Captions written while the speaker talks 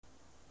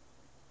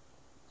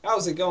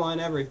How's it going,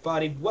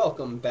 everybody?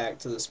 Welcome back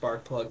to the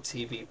Sparkplug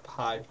TV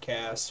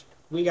podcast.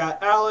 We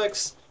got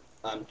Alex.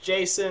 I'm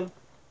Jason.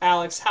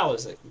 Alex, how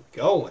is it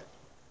going?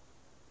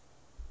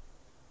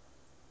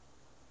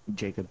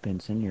 Jacob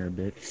Benson, you're a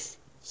bitch.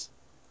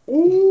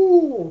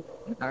 Ooh,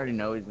 I already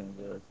know he's gonna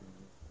do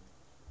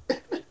this.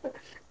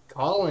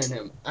 calling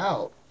him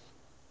out.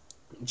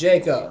 He won't be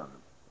Jacob, on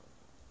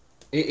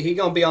he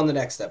gonna be on the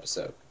next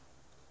episode.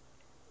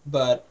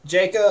 But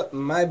Jacob,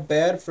 my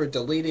bad for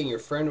deleting your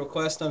friend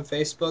request on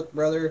Facebook,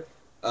 brother.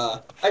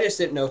 I just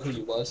didn't know who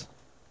you was.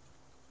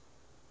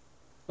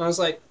 I was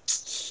like,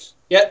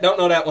 yeah, don't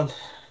know that one.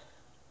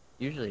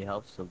 Usually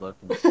helps to look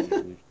and see who's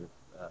the mutual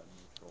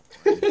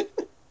friend.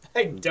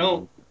 I Who's the don't.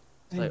 mutual.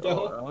 It's I like,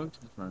 oh, don't. Alex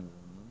is friends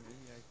with him.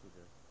 Maybe I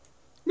should.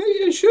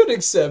 Maybe I should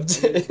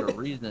accept Maybe there's a it.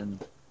 reason.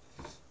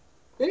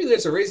 Maybe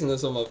there's a reason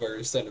this motherfucker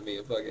is sending me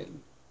a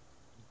fucking.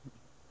 Yeah.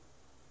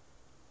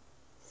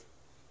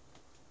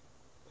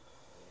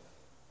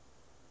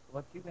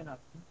 What you been up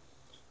to?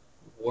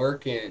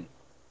 Working. Anything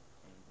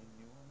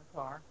new on the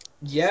car?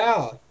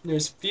 Yeah,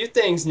 there's a few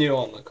things new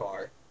on the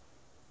car.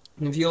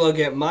 If you look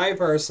at my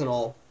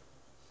personal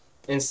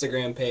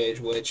Instagram page,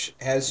 which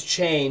has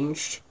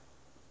changed,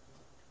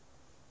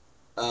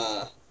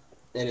 uh,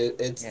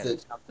 it's Yeah, the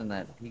there's something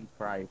that he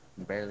probably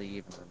can barely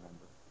even remember.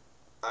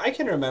 I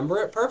can remember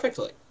it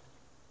perfectly.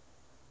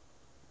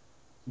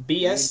 You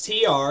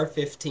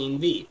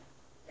BSTR15V.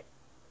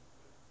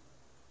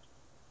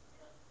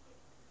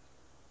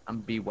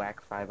 I'm BWAC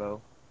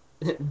 50.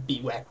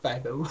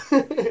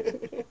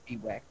 BWAC50.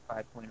 BWAC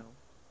 5.0.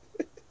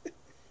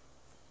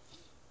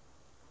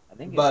 I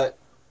think it's. But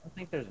I don't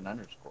think there's an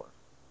underscore.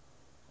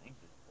 I think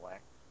it's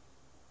black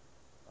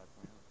 5.0.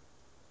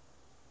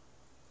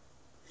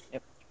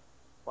 Yep,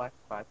 black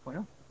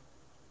 5.0.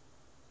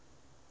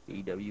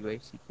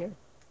 BWACK.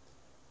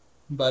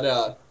 but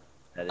That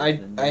is I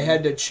the I new.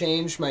 had to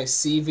change my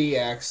CV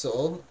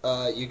axle.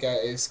 You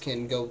guys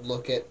can go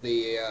look at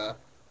the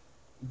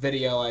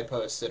video I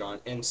posted on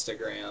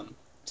Instagram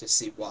to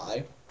see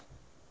why.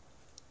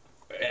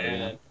 Oh yeah.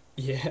 And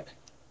yeah,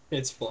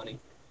 it's funny.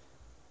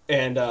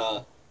 And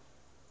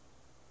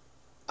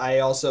I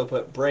also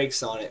put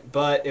brakes on it,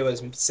 but it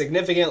was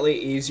significantly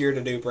easier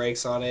to do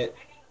brakes on it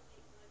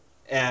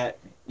at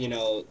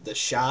the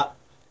shop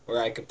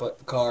where I could put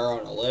the car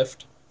on a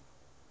lift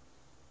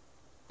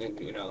and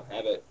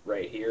have it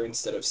right here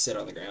instead of sit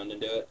on the ground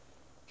and do it.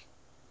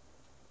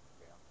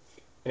 Yeah.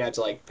 And have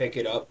to like pick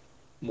it up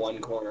one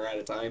corner at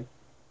a time.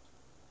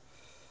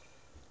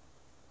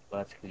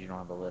 Well, that's because you don't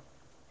have a lift.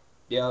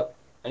 Yep,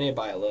 I need to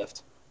buy a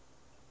lift.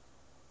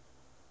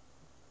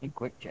 Need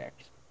quick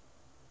checks.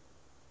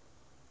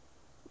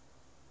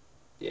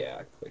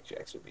 Yeah, quick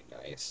jacks would be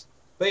nice.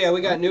 But yeah, we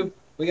I got don't new think.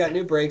 we got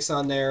new brakes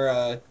on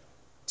there.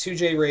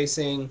 2J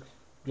Racing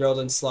drilled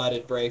and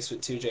slotted brakes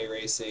with 2J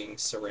Racing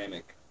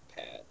ceramic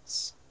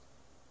pads.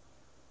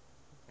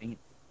 Think-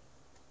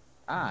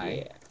 I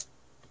Yeah.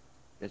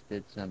 just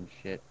did some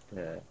shit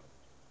to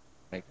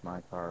make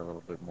my car a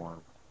little bit more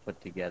put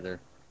together.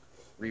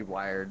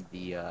 Rewired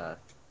the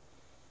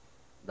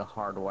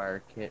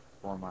hardwire kit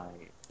for my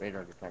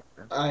radar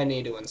detector. I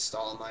need to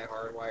install my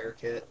hardwire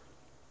kit.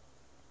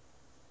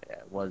 Yeah,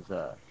 it was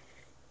the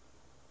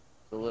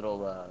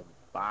little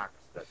box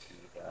that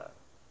the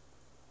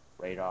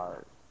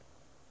radar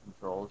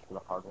controls for the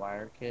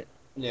hardwire kit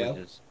was Yeah.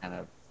 just kind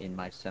of in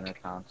my center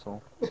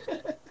console.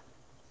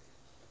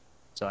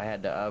 So I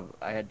had to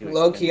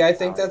Low extend key, the I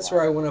think power that's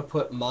where I wire. want to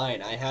put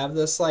mine. I have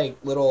this like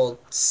little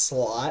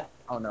slot.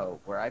 Oh no,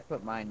 where I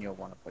put mine, you'll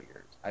want to put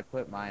yours. I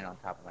put mine on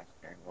top of my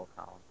steering wheel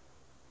column.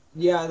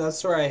 Yeah,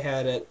 that's where I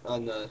had it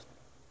on the.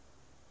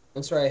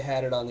 That's where I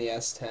had it on the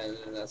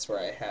S10, and that's where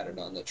I had it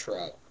on the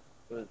truck.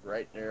 It was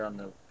right there on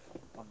the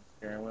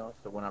steering wheel.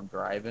 So when I'm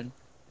driving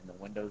and the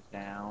window's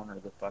down or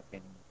the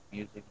fucking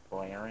music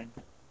blaring,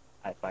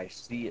 if I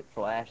see it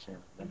flashing,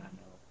 then I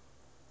know.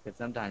 Because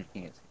sometimes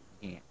you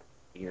can't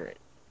hear it.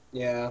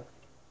 Yeah,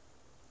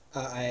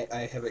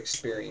 I have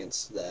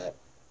experienced that.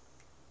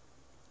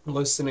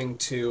 Listening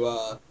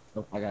to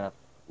If I got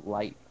a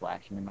light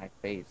flashing in my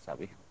face, I'll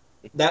be.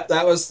 that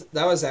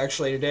was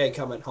actually today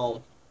coming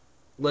home.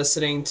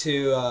 Listening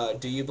to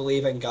 "Do You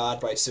Believe in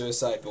God" by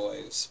Suicide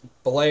Boys,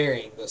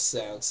 blaring the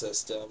sound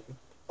system,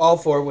 all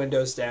four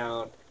windows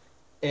down,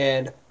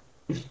 and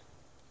I'm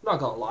not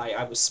gonna lie,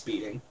 I was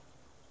speeding.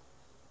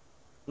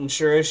 And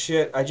sure as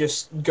shit, I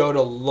just go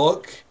to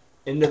look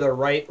into the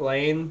right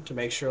lane to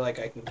make sure like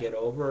I can get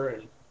over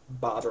and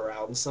bob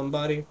around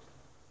somebody.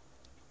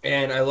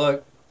 And I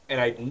look and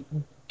I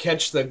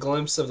catch the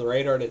glimpse of the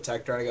radar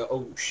detector and I go,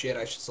 "Oh shit,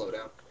 I should slow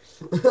down."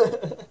 Yeah,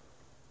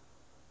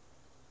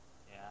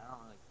 I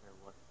don't really care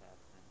what's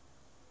happening.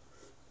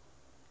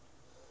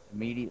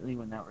 Immediately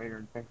when that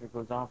radar detector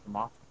goes off, I'm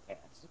off the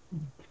gas.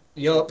 There's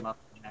Yup. muscle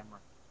memory.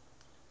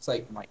 It's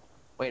like I'm like,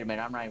 wait a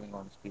minute, I'm not even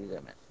going to speed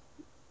limit.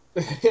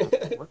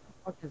 What the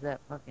fuck is that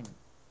fucking?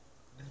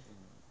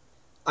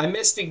 I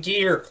missed a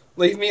gear.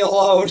 Leave me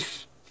alone.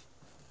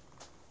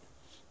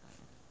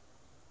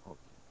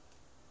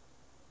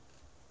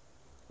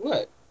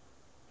 What?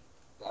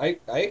 I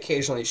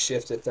occasionally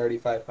shift at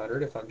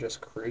 3,500 if I'm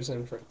just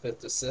cruising from fifth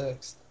to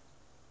sixth.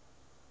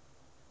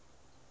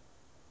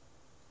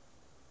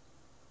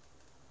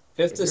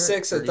 Fifth If to you're at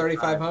sixth at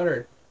 35,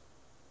 3,500.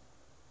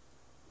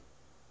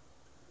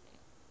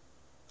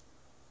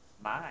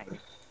 my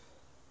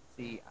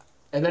see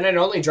And then it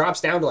only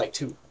drops down to like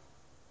two.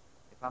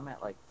 if I'm at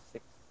like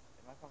six,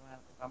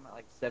 if I'm at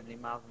like 70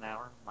 miles an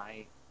hour,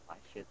 my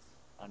shit's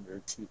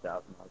under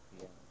 2,000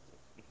 RPM at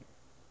 60.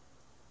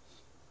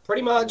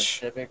 Pretty In the much.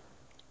 Civic,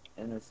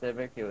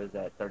 it was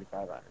at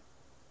 3,500.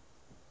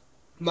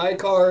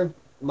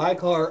 My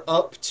car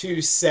up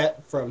to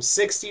set from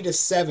 60 to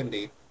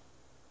 70.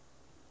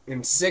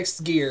 In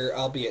sixth gear,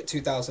 I'll be at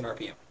 2,000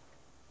 RPM.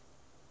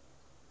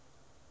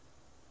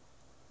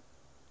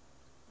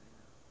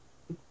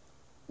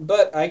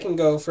 But I can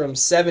go from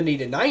 70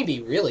 to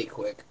 90 really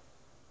quick.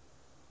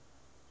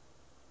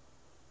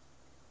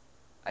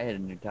 I hit a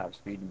new top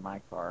speed in my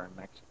car in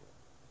Mexico.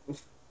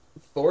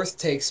 Fourth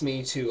takes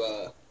me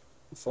to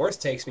fourth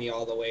takes me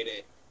all the way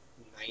to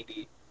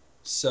 90.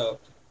 So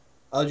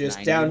I'll just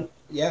 90. down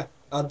yeah,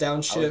 I'll I was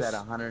at downshift.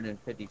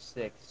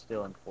 156,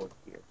 still in fourth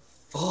gear.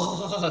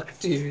 Fuck,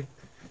 dude.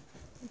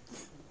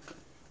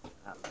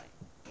 I'm like,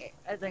 yeah,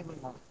 I think we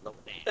won't slow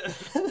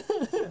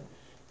down.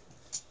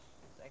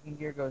 Second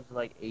gear goes to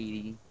like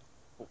 80.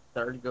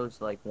 Third goes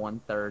to like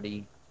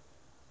 130.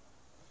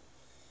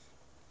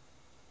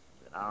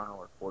 And I don't know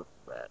where fourth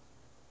is at.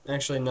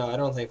 Actually, no, I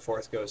don't think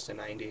fourth goes to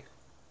 90.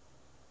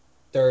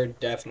 Third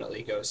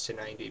definitely goes to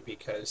 90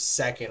 because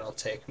second will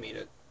take me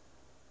to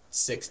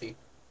 60.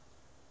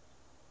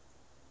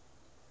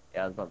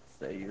 Yeah, I was about to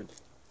say you're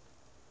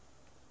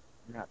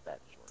not that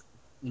short.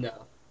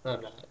 No,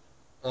 I'm not.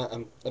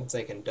 I'm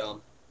thinking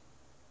dumb.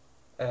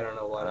 I don't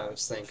know what I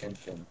was thinking.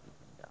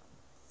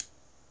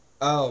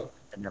 Oh,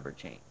 It never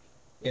changed.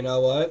 you know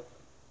what?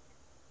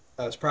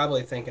 I was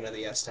probably thinking of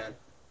the S10.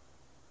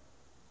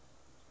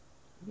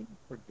 You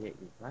forget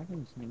you're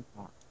driving the same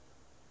car.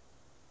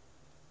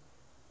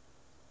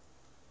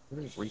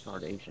 What is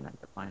retardation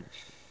at the finest?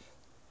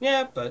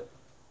 Yeah, but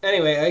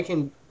anyway, I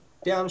can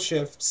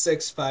downshift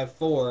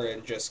 654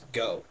 and just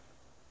go.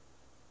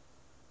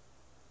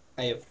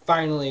 I have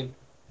finally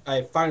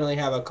I finally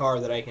have a car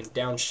that I can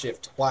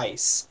downshift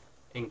twice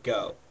and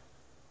go.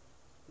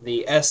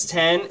 The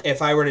S10,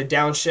 if I were to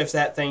downshift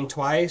that thing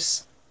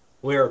twice,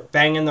 we were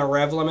banging the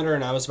rev limiter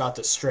and I was about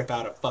to strip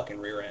out a fucking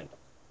rear end.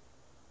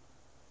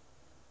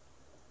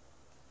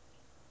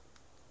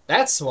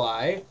 That's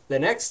why the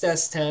next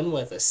S10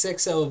 with a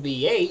 6.0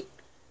 V8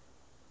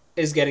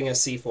 is getting a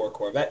C4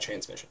 Corvette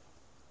transmission.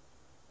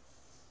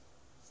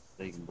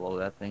 So you can blow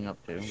that thing up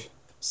too.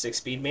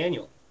 6-speed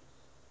manual.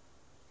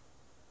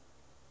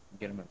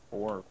 Get them at 4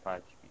 or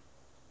 5 speed.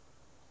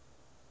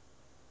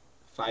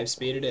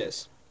 5-speed it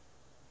is.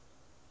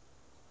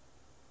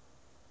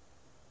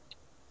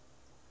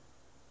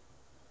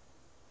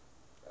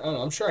 I don't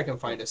know, I'm sure I can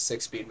find a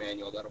 6-speed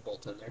manual that'll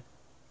bolt in there.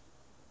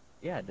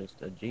 Yeah, just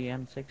a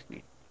GM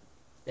 6-speed.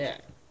 Yeah,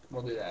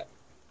 we'll do that.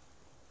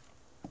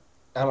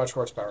 How much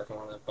horsepower can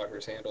one of them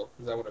fuckers handle?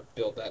 Because I want to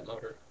build that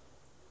motor.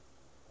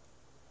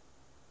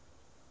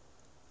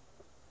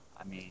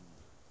 I mean,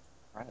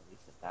 probably at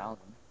least 1,000.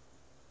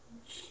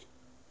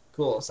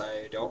 Cool, so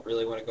I don't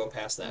really want to go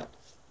past that.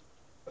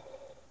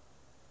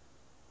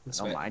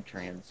 No, my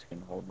trans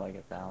can hold like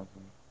 1,000.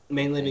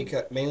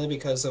 Mainly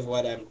because of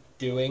what I'm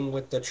doing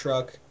with the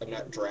truck. I'm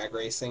not drag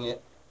racing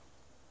it.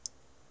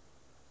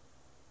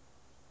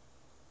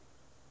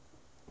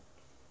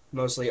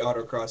 Mostly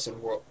autocross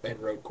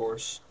and road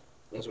course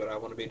is what I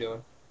want to be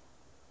doing.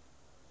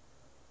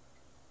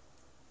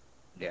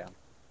 Yeah.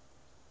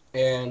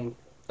 And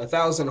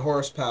 1,000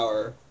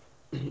 horsepower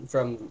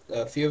from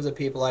a few of the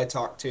people I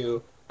talked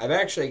to. I've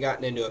actually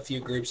gotten into a few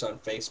groups on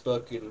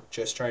Facebook and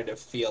just trying to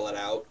feel it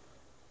out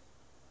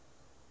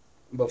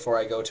before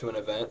I go to an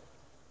event.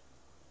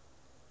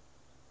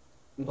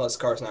 Plus,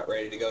 the car's not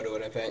ready to go to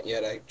an event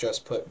yet. I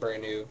just put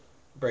brand new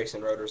brakes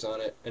and rotors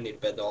on it. I need to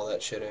bed all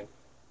that shit in.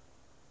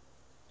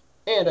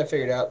 And I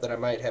figured out that I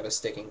might have a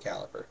sticking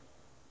caliper,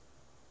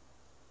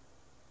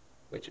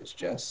 which is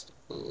just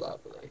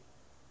lovely.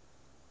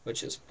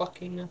 Which is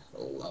fucking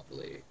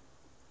lovely.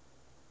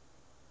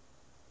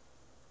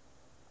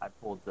 I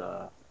pulled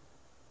the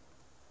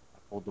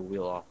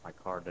wheel off my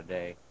car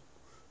today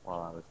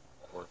while I was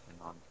working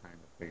on trying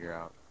to figure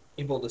out.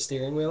 You pulled the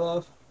steering wheel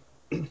off?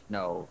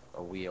 No,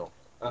 a wheel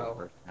for the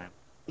first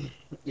time.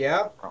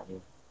 Yeah? Probably.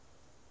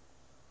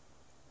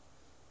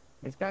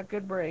 It's got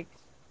good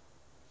brakes.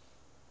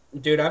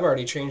 Dude, I've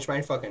already changed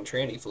my fucking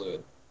tranny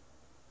fluid.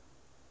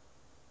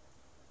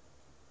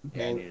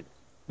 Yeah,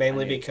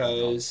 Mainly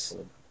because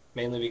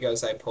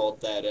I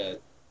pulled that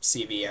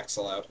CV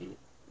axle out and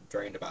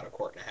drained about 1.5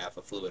 quarts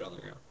of fluid on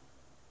the ground.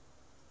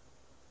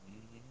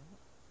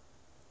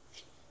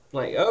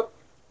 Like, oh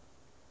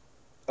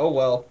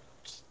well,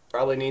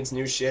 probably needs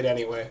new shit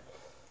anyway.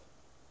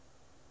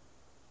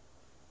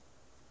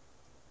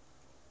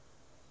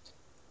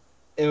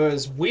 It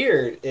was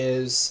weird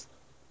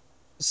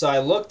so I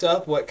looked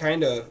up what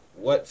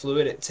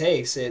fluid it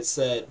takes. It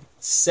said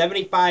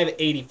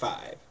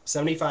 7585.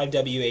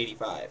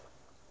 75W85. I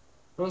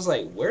was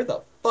like, where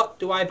the fuck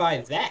do I buy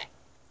that?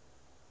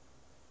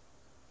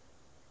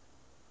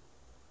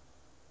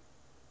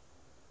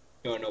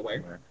 You wanna know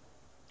where? Where?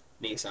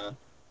 Nissan.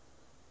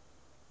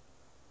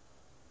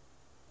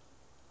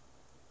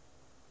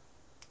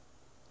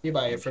 You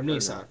buy it I'm from sure they're.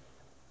 Nissan.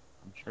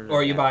 I'm sure they're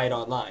Or you gas. buy it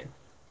online.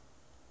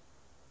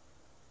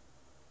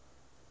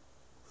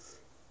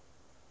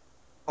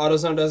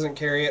 AutoZone doesn't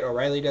carry it.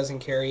 O'Reilly doesn't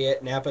carry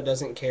it. Napa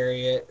doesn't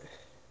carry it.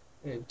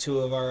 And two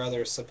of our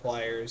other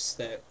suppliers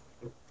that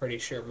I'm pretty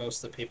sure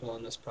most of the people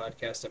on this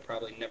podcast have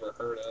probably never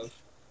heard of,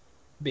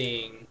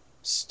 being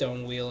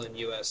Stonewheel and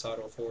U.S.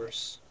 Auto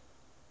Force.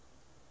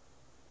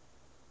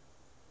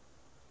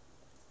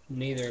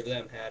 Neither of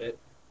them had it.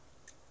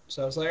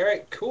 So I was like, all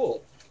right,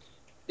 cool.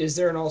 Is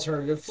there an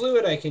alternative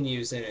fluid I can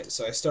use in it?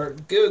 So I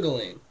start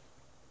Googling.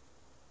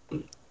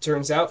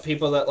 Turns out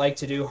people that like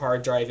to do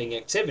hard driving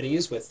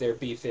activities with their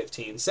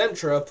B15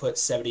 Sentra put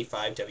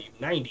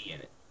 75W90 in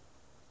it.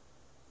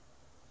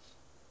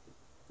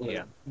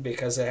 Yeah.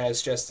 Because it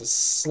has just a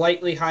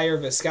slightly higher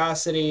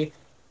viscosity.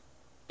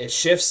 It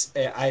shifts.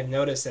 I've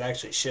noticed it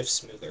actually shifts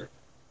smoother.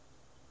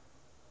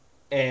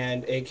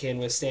 And it can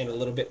withstand a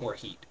little bit more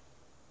heat.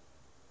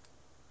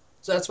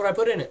 So that's what I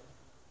put in it.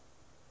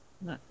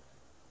 Nice.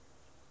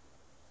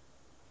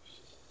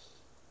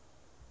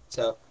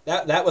 So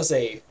that was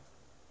a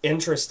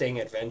interesting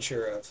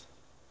adventure of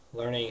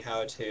learning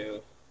how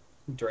to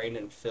drain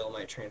and fill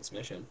my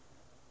transmission.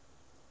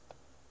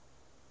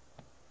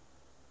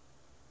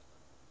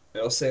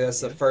 I'll say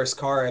that's the Yeah. first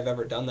car I've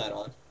ever done that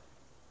on.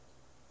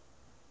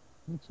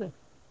 That's it.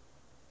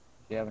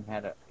 You haven't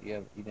had a.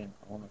 You didn't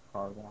own a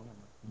car long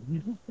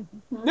enough.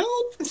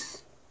 Nope.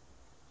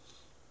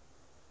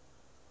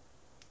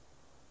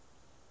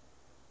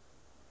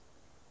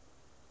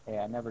 Hey,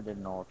 I never did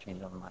an oil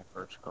change on my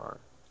first car.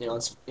 You know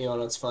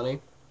what's funny?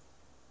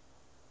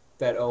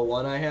 That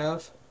 '01 I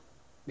have,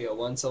 the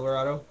 '01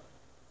 Silverado,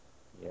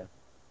 Yeah.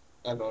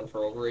 I've owned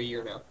for over a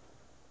year now.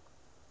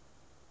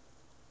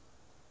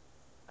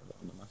 I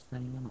owned the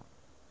Mustang now.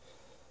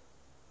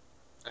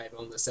 I've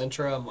owned the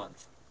Sentra a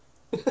month.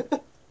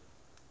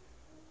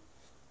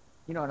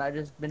 You know what I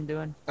just been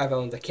doing? I've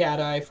owned the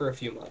Cat Eye for a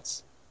few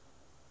months.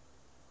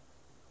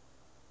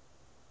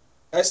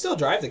 I still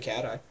drive the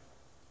Cat Eye.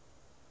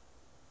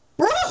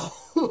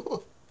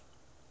 Bro!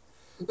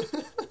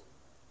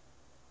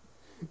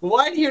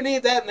 Why do you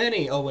need that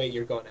many? Oh, wait,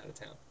 you're going out of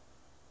town.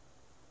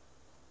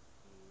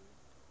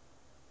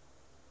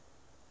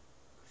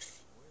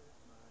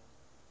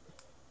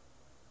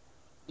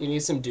 You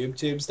need some doob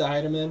tubes to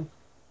hide them in?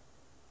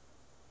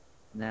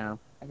 No,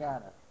 I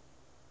got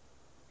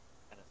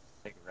a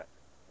cigarette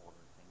holder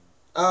thing.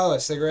 Oh, a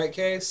cigarette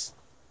case?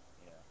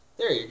 Yeah.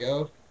 There you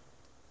go.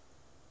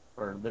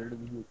 For literally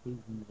the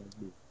occasions I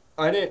do.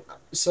 I didn't.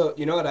 So,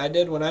 you know what I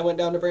did when I went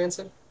down to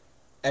Branson?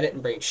 I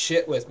didn't bring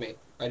shit with me.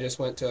 I just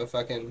went to a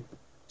fucking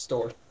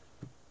store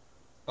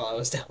while I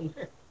was down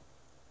there.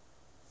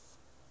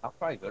 I'll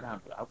probably go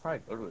down. I'll probably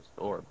go to a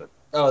store, but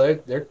Oh,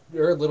 they're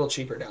a little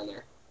cheaper down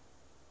there.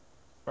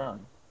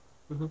 fun.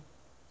 Mm-hmm.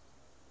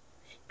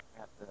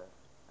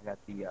 I got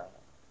the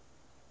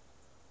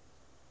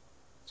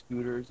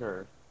scooters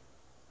are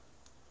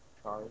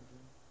charging,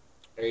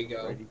 There you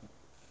go. ready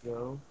to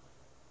go.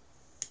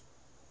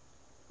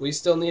 We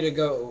still need to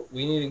go.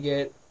 We need to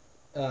get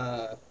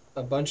a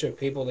bunch of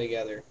people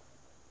together.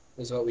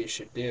 Is what we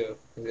should do.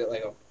 We get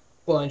like a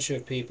bunch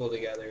of people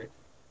together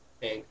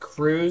and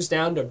cruise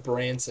down to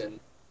Branson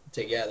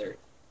together.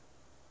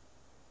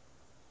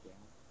 Yeah,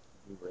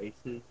 do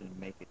races and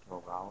make it to a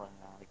rolling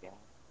out of gas.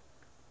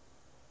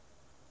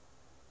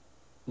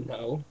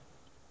 No.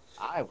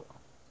 I will.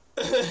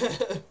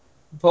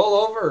 Pull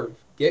over,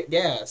 get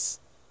gas.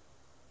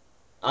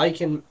 I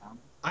can Um,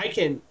 make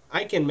it.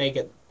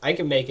 I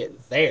can make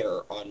it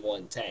there on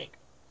one tank.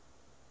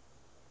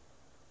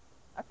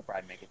 I could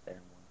probably make it there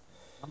in one.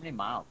 How many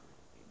miles?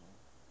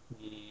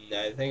 Is it,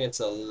 I think it's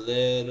a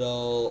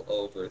little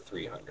over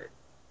 300.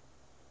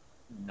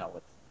 No,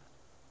 it's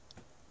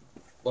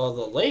Well,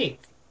 the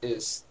lake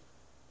is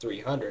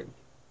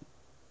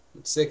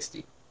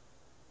 360.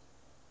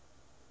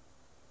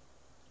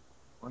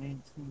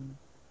 Branson.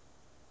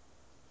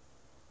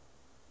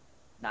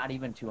 Not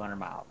even 200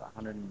 miles.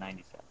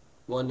 197.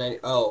 190.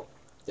 Oh,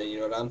 then you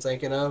know what I'm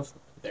thinking of?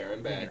 There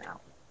and You're thinking back. hours.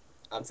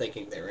 I'm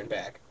thinking there and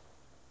back.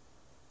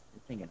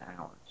 You're thinking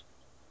hours.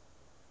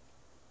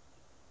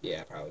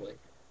 Yeah, probably.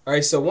 All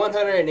right, so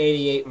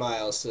 188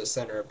 miles to the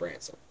center of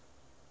Branson.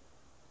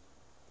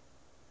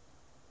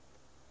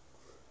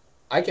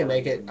 I can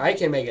make it. I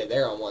can make it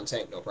there on one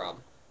tank, no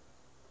problem.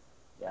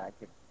 Yeah, I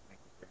could make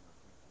it there.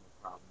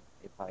 No problem.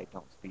 If I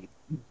don't speed.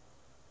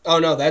 Oh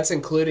no, that's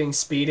including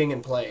speeding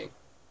and playing.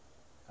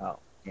 Oh,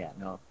 yeah,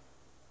 no.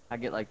 I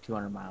get like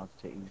 200 miles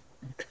to eat.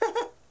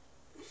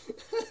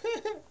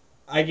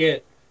 I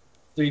get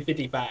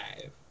 355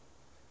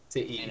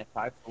 to And eat. if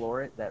I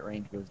floor it, that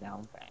range goes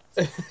down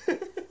fast.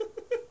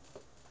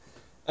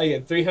 I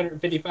get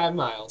 355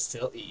 miles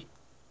till E.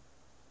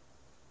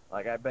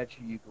 Like I bet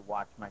you could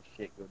watch my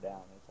shit go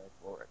down as I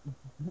floor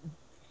it.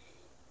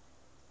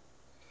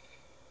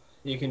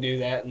 You can do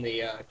that in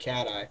the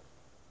cat eye.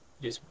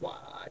 Just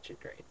watch it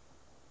drain.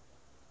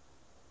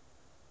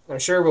 I'm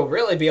sure we'll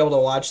really be able to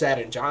watch that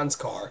in John's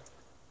car.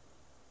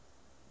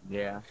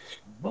 Yeah.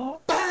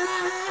 But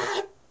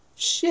Ah,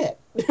 shit.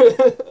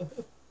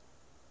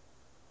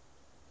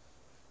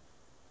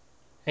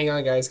 Hang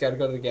on, guys. Gotta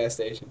go to the gas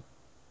station.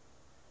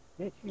 bitch,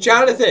 you were going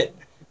Jonathan,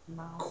 50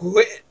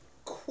 miles.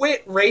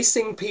 quit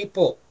racing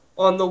people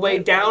on the way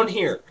Quit down wasting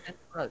here.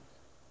 drugs.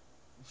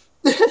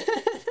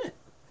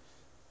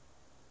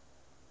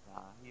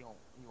 Nah, he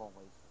won't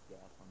waste his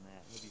gas on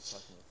that. He'll be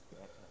fucking with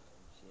scat packs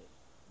and shit.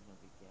 And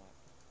he'll be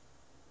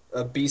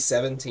gas. A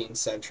B-17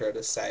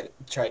 Sentra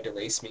tried to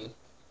race me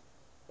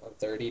on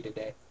 30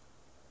 today.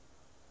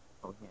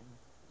 Oh yeah.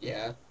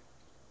 Yeah,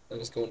 I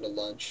was going to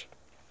lunch.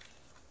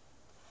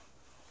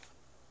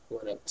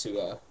 Went up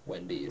to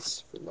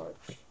Wendy's for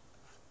lunch.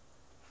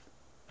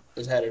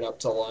 Was headed up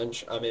to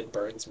lunch. I'm in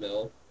Burns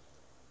Mill,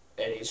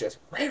 and he's just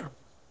round,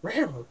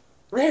 round,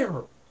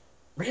 round,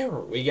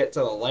 round. We get to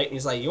the light, and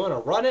he's like, "You want to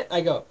run it?"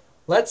 I go,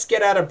 "Let's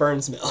get out of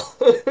Burns Mill,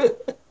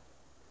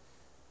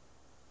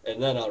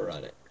 and then I'll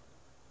run it."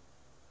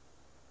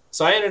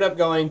 So I ended up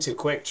going to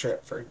Quick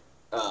Trip for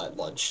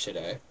lunch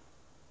today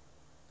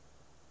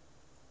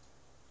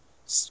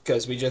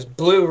because we just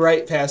blew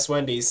right past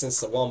Wendy's since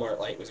the Walmart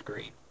light was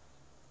green.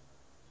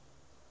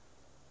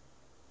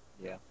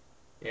 Yeah.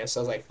 Yeah, so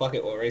I was like, "Fuck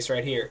it, we'll race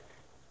right here."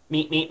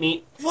 Meet, meet,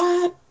 meet.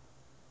 What?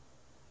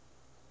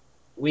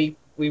 We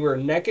were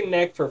neck and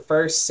neck for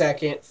first,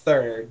 second,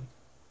 third.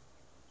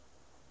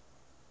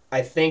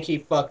 I think he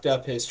fucked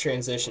up his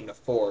transition to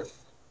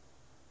fourth,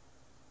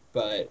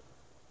 but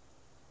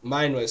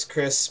mine was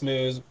crisp,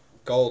 smooth,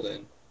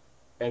 golden,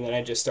 and then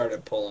I just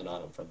started pulling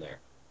on him from there.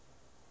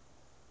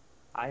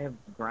 I have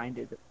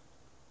grinded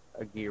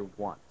a gear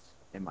once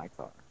in my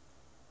car.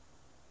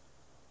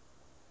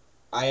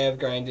 I have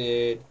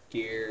grinded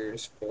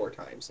gears 4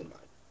 times in mine.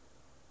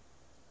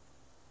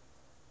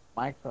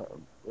 My car,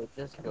 it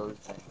just goes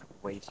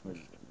way smoother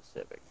than the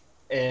Civic.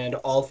 And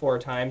all 4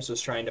 times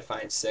was trying to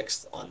find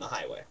sixth on the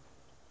highway.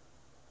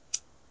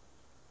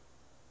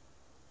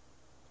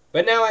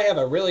 But now I have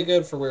a really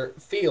good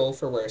feel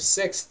for where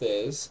sixth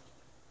is,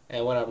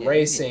 and when I'm Yeah, you need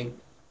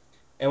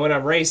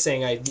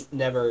racing, I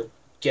never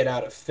get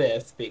out of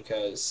fifth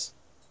because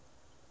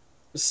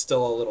I'm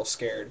still a little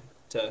scared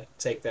to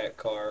take that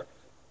car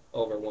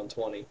over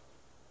 120.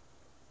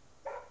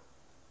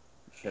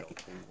 shit will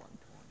do 120.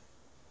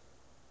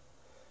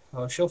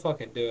 Oh, she'll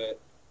fucking do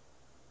it.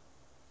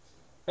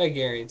 I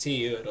guarantee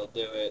you it'll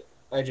do it.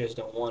 I just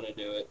don't want to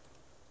do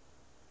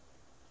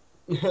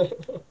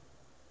it.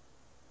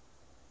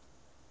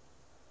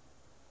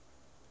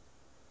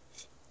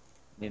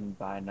 Didn't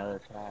buy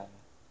another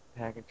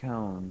pack of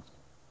cones.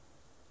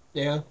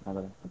 Yeah,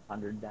 Another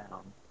 100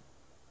 down.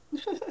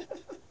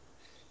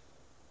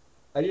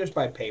 I just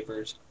buy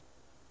papers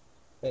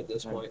at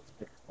this I have point.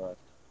 6 left.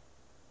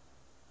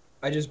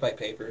 I just buy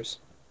papers.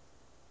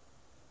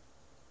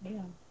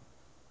 Yeah.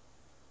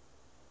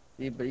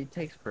 See, but it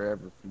takes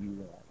forever for you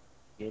to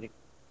like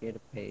get a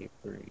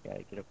paper. You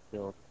gotta get a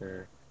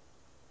filter.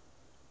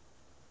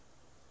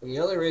 And the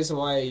only reason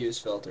why I use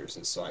filters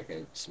is so I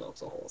can smoke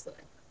the whole thing.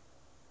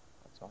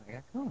 That's why I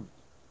got cones.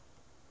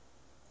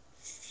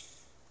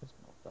 Just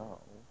smoked the whole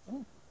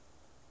thing.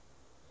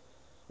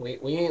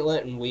 We ain't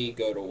letting weed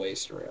go to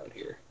waste around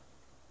here.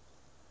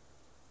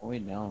 We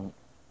don't.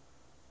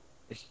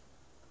 It's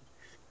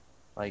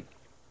like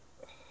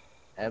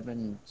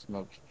Evan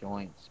smokes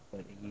joints,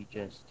 but he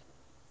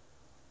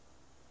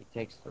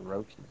takes the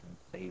roaches and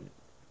saves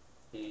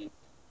it. Mm.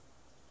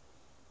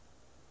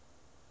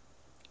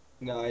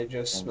 No, I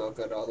just And smoke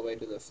it all the way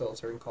to the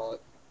filter and call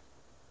it.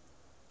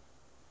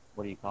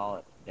 what do you call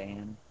it?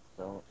 Dan,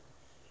 Phil,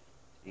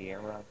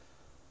 Sierra,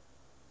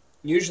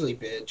 Usually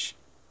bitch.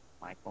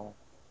 Michael.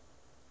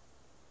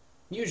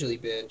 Usually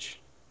bitch.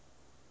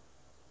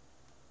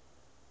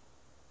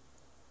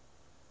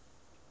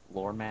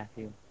 Lore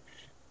Matthew.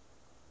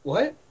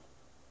 What?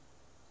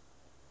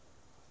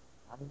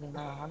 How do they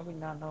know? How do we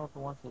not know if it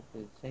wants it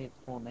to say its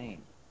full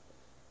name?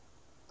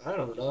 I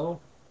don't know.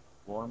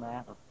 Lore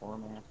Matt or Lore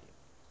Matthew?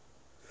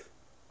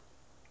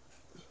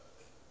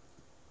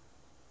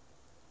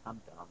 I'm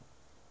dumb.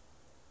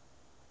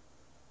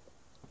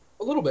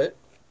 A little bit.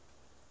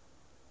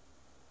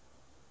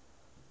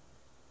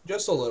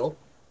 Just a little.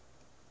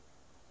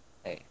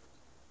 Hey,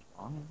 as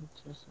long as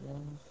it's just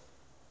I'm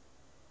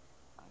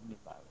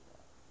get by with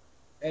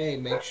that. Hey,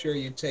 make sure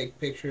you take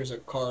pictures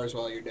of cars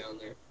while you're down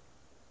there.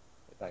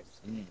 If I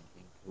see anything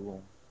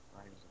cool,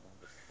 I just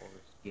want to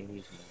forest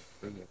gaze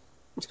and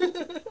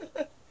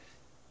Prius.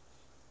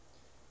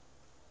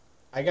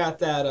 I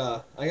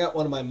got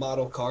one of my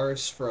model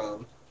cars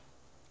from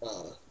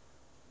uh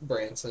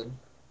Branson.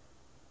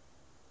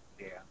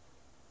 Yeah.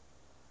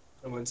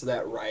 I went to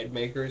that Ride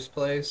Maker's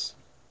place.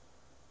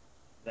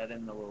 Is that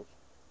in the little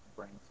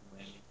Branson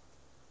landing?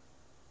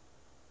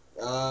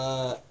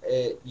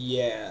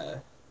 Yeah,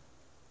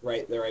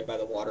 right there, right by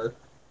the water.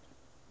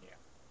 Yeah.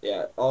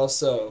 Yeah.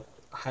 Also,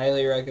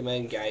 highly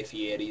recommend Guy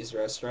Fieri's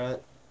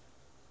restaurant.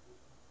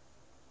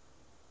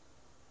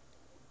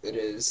 It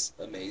is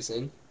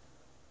amazing.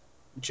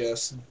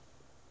 Just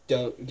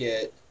don't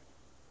get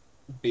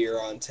beer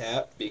on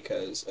tap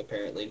because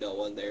apparently no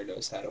one there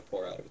knows how to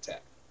pour out of a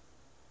tap.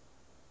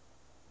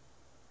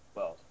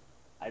 Well,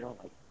 I don't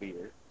like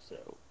beer, so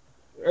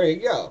There you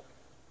go.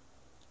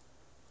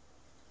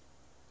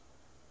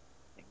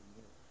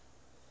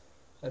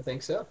 I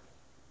think so.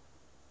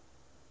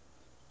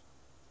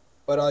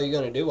 What are you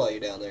gonna do while you're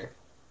down there?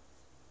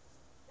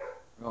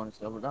 we're going to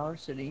Silver Dollar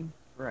City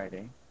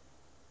Friday.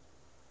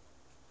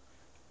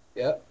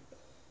 Yep.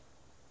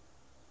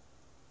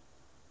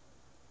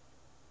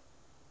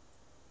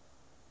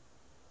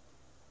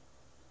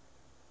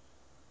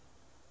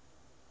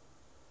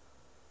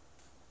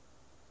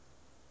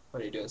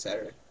 What are you doing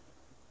Saturday?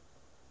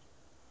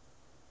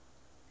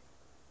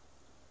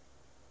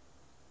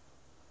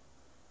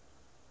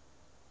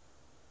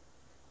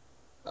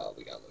 Oh,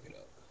 we gotta look it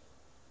up.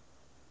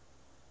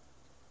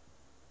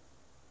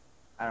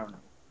 I don't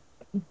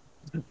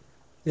know.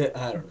 Yeah,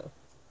 I don't know.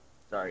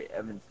 Sorry,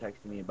 Evan's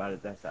texting me about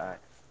his SI.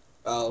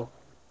 Oh,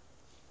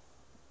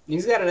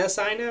 he's got an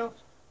SI now.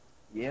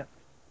 Yep.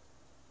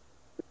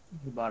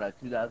 He bought a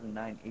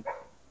 2009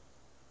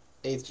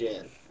 Eighth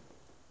gen.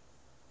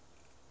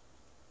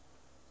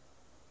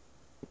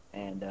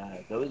 and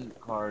those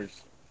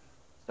cars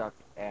suck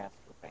ass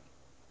for paint.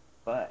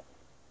 But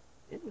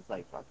it was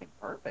like fucking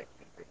perfect.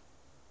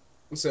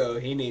 So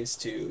he needs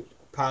to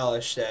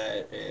polish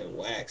that and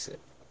wax it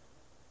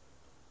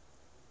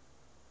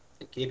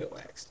and keep it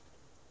waxed.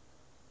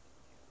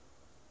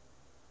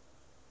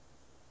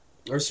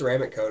 Or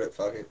ceramic coat it.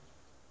 Fuck it.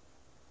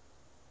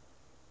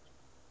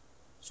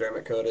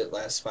 Ceramic coat it.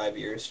 Lasts 5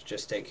 years.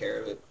 Just take care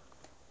of it.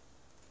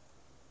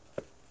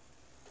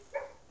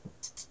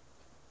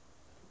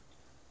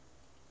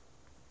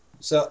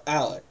 So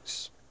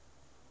Alex,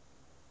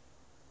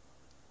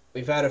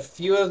 we've had a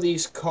few of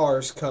these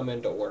cars come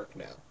into work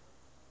now.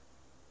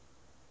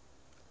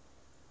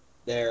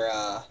 They're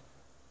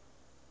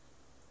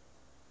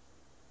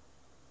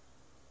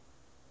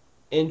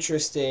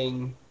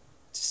interesting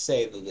to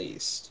say the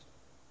least.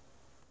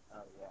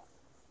 Oh yeah.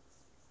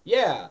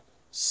 Yeah.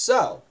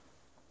 So,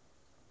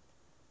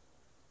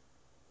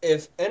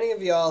 if any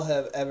of y'all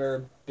have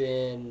ever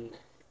been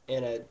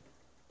in a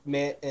in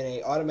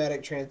a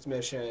automatic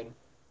transmission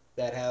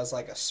that has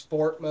like a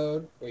sport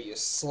mode where you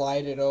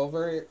slide it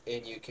over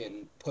and you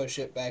can push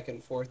it back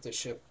and forth to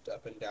shift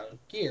up and down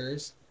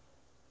gears,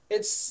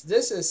 this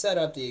is set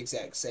up the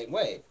exact same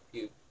way.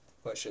 You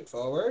push it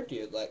forward,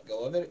 you let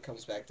go of it, it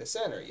comes back to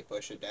center. You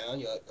push it down,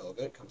 you let go of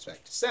it, it comes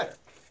back to center.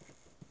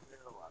 There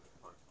are a lot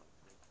of cars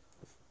like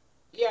this.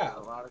 There Yeah. are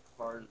a lot of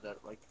cars that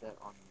like that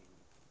on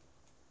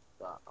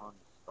the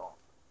stall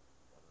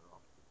that are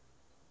on.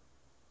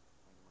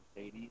 Like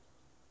Mercedes,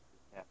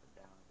 just tap it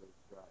down, it goes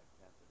to drive,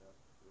 tap it up,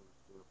 it goes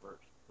to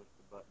reverse, push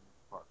the button,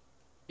 park.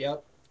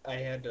 Yep. I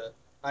had to.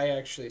 I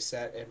actually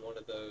sat in one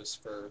of those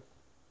for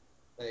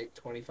like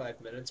 25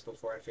 minutes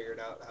before I figured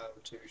out how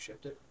to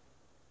shift it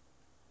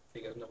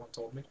because no one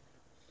told me.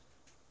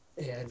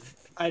 And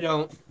I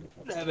don't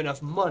have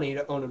enough money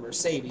to own a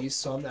Mercedes,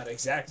 so I'm not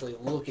exactly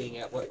looking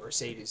at what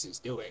Mercedes is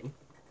doing.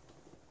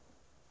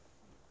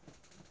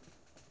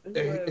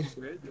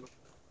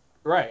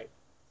 Right.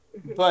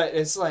 But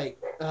it's like,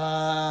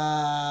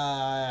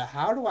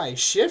 how do I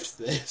shift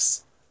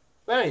this?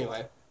 But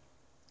anyway,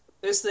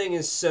 this thing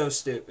is so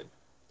stupid.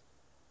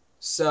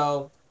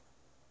 So,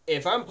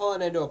 if I'm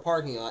pulling into a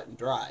parking lot and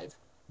drive,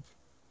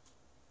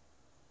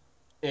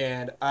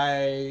 and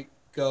I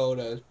go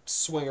to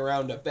swing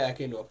around to back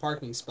into a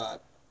parking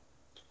spot,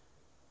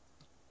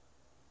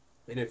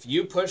 and if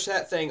you push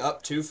that thing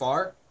up too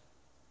far,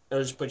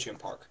 it'll just put you in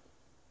park.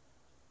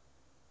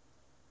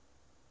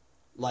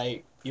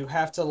 Like, you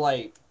have to,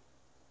 like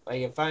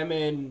if I'm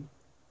in,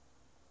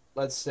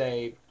 let's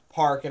say,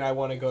 park and I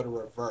want to go to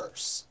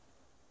reverse,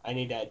 I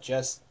need to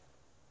just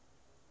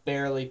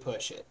barely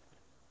push it,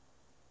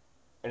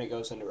 and it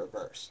goes into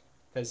reverse.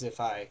 Because if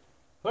I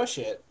push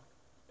it,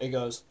 it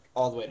goes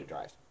all the way to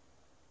drive.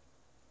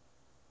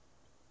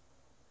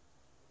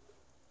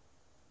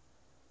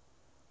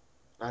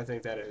 I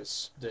think that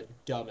is the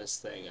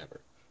dumbest thing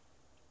ever.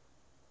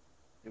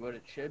 What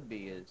it should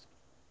be is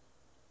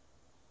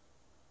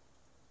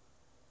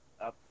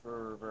up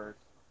for reverse,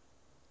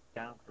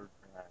 down for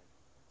drive,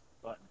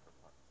 button for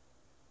park.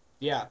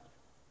 Yeah,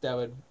 that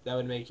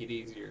would make it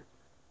easier.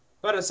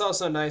 But it's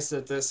also nice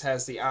that this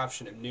has the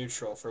option of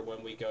neutral for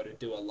when we go to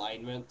do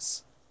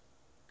alignments.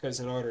 Because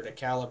in order to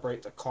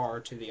calibrate the car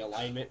to the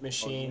alignment Well,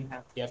 machine,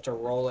 you have to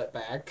roll it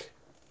back.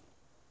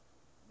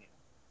 yeah,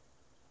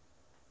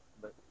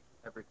 but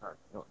every car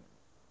don't.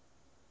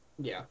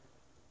 Yeah,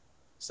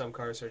 some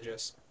cars are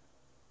just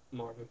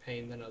more of a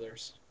pain than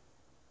others.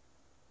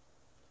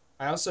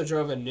 I also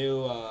drove a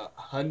new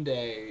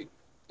Hyundai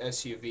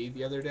SUV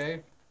the other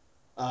day.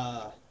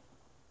 Uh,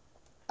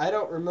 I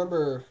don't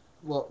remember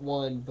what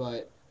one,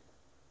 but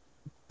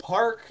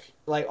park,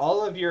 like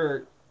all of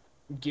your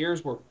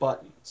gears were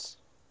buttons.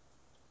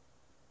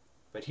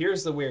 But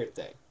here's the weird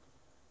thing.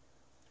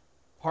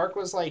 Park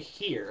was like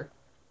here,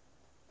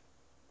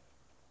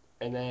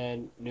 and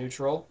then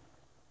neutral.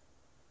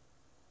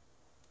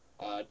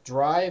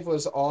 Drive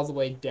was all the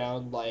way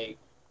down, like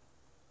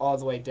all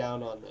the way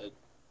down on the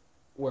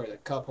where the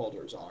cup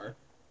holders are,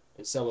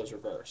 and so was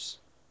reverse.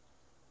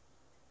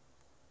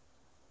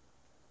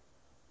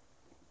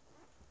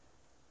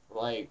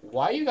 Like,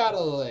 why you gotta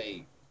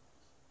like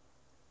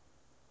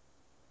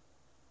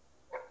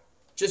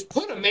just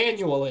put a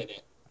manual in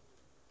it?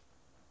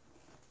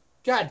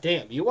 God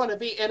damn, you want to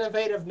be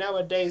innovative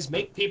nowadays?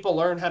 Make people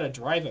learn how to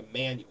drive a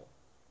manual.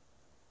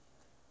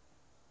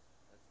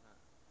 That's not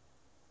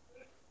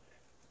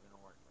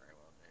gonna work very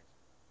well, Jason.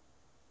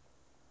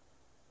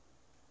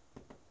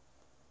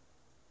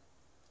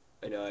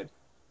 I know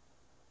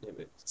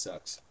it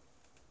sucks.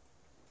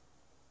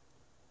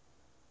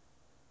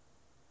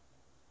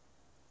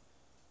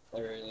 I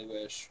really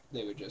wish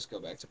they would just go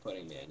back to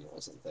putting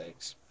manuals and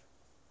things.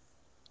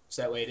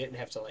 So that way I didn't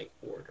have to like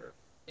order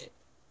it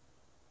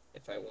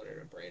if I wanted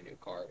a brand new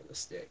car with a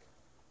stick.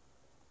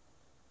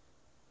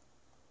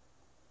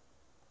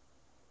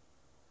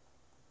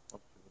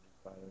 Hope you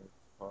wouldn't buy their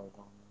cars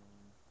on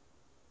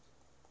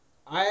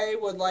I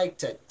would like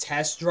to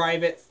test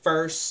drive it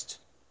first.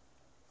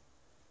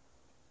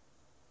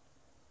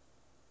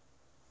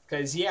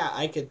 Because, yeah,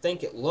 I could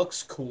think it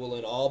looks cool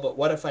and all, but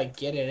what if I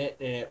get in it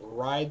and it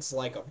rides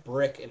like a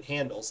brick and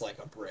handles like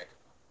a brick?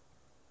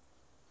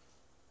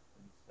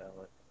 and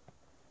sell it.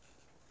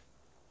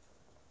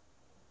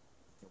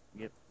 You'll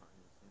get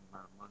probably the same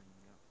amount of money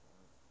you got for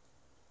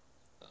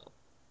it. Oh.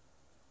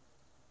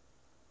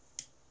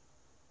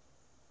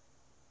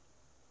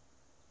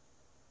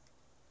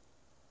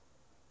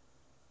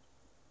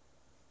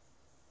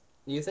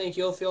 You think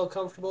you'll feel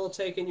comfortable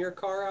taking your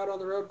car out on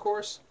the road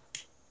course?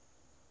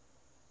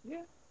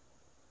 Yeah.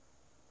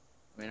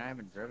 I mean, I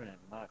haven't driven it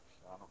much,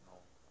 so I don't know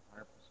 100%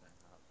 how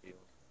it feels.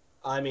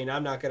 I mean,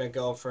 I'm not going to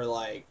go for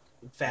like I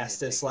need to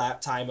fastest take it.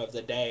 lap time of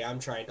the day. I'm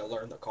trying to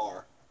learn the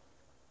car.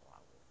 Well,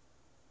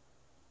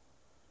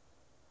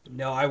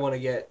 I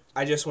No,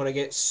 I just want to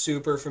get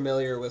super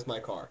familiar with my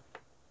car.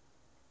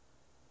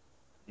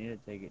 need to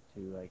take it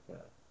to like an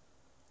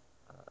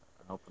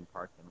open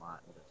parking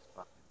lot and just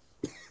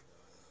fucking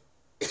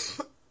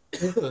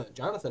slide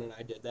Jonathan and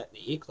I did that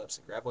in the Eclipse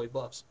in Graboid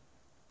Bluffs.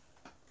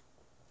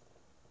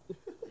 it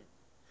around.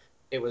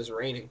 It was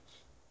raining,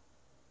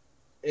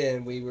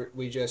 and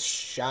we just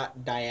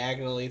shot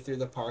diagonally through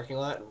the parking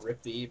lot and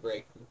ripped the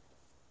e-brake and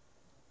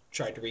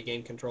tried to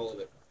regain control of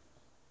it.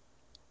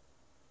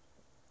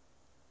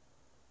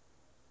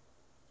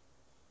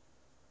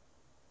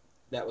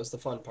 That was the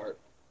fun part.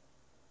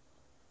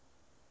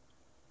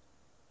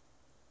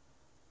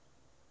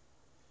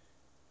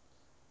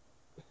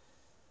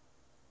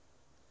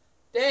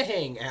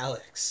 Dang,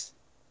 Alex.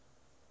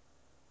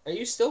 Are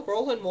you still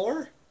rolling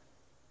more?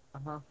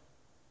 Uh-huh.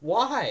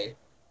 Why?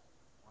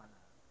 Why not?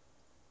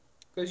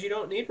 Because you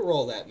don't need to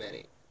roll that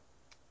many.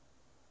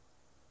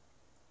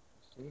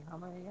 See how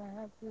many I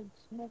have to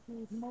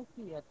smoky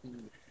at the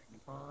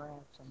bar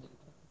somebody.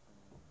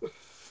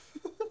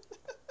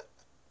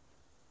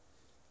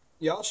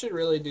 Y'all should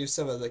really do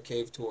some of the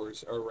cave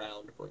tours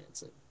around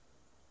Branson.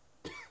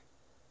 Well,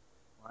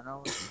 I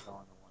know we can go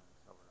on the one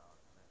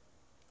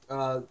in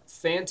Silver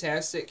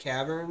Fantastic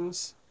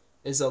Caverns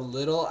is a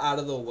little out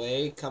of the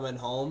way coming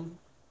home,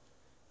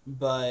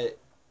 but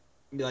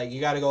like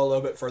you got to go a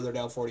little bit further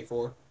down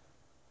 44.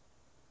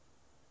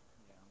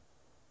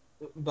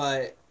 Yeah.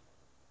 But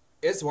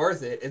it's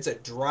worth it. It's a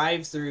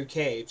drive-through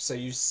cave, so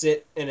you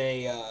sit in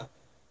a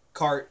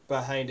cart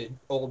behind an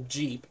old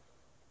Jeep,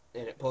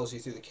 and it pulls you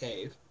through the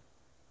cave.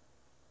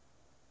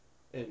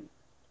 And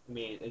I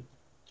mean,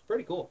 it's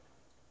pretty cool.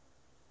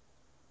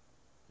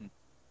 Hmm.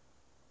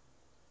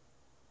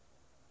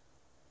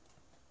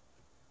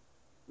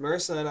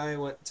 Marissa and I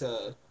went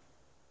to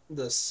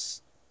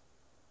this,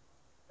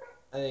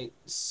 I think,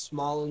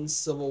 Smolin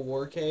Civil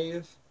War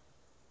cave.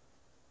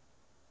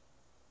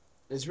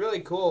 It's really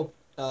cool.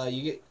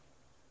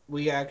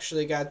 We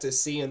actually got to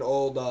see an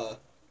old, a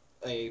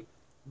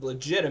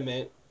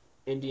legitimate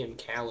Indian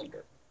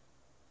calendar.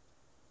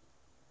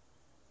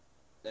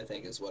 I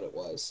think is what it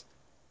was.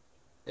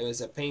 It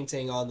was a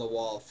painting on the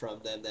wall from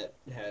them that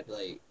had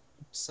like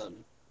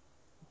some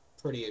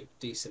pretty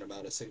decent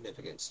amount of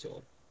significance to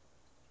them.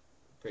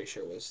 Pretty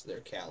sure it was their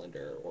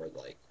calendar or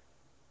like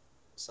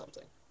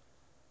something.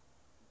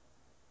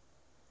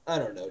 I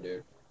don't know,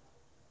 dude.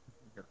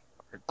 You're,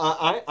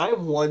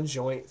 I'm one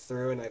joint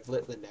through and I've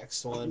lit the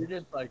next you're one.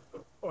 just like,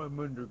 I'm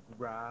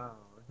underground.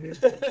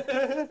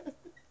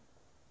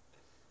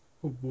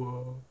 Whoa,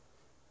 I'm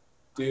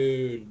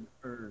dude, in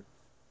Earth.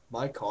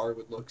 my car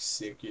would look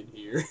sick in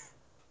here. Isn't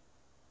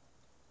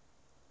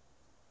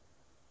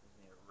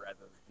it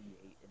rather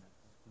V8 in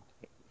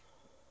a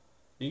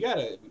You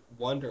gotta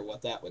wonder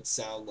what that would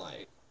sound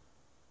like.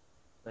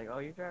 Like, oh,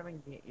 you're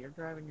driving your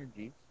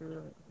Jeep through.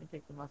 Let me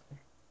take the Mustang.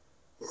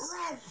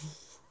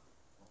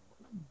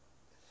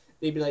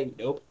 They'd be like,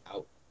 nope,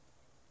 out.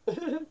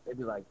 They'd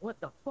be like, what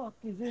the fuck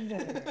is in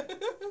there?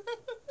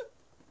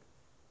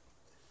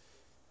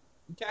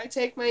 Can I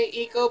take my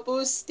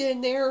EcoBoost in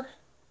there?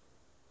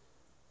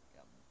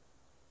 Got,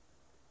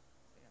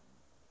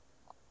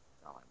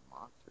 sound like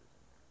monsters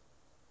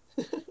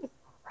in there.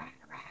 Rah,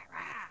 rah,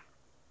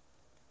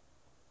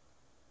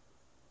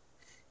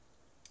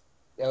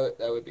 rah.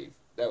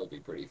 That would be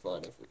pretty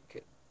fun if we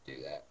could do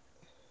that.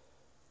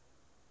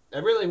 I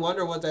really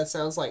wonder what that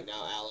sounds like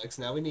now, Alex.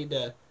 Now we need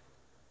to.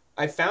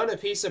 I found a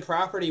piece of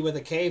property with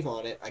a cave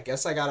on it. I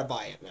guess I gotta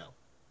buy it now.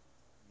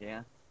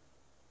 Yeah.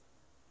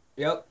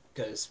 Yep,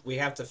 because we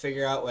have to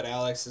figure out what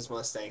Alex's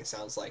Mustang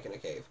sounds like in a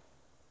cave.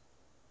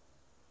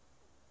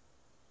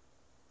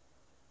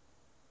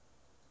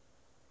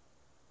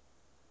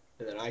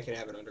 And then I can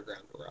have an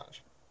underground garage.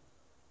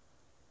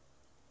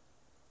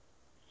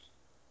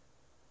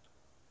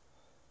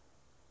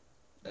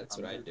 That's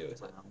what I'd do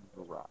with it. Underground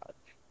garage.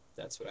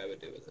 That's what I would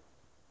do with it.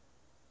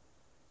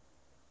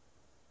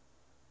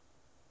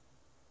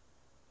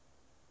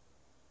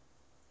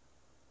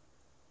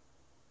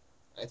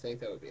 I think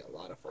that would be a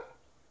lot of fun.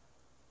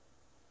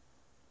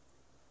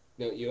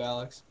 Don't you,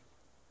 Alex?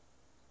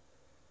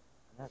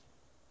 That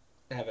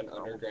Have an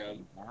probably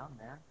underground down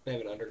there.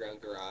 have an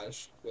underground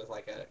garage with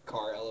like a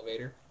car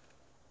elevator.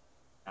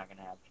 Not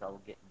gonna have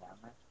trouble getting down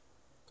there.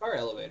 Car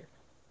elevator.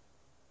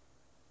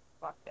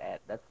 Fuck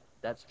that.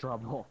 That's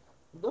trouble.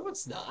 No,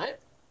 it's not.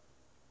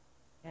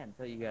 Yeah,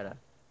 until you gotta.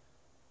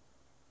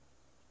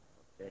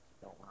 Oh, bitch,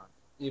 don't run.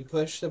 You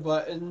push the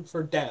button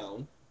for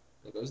down.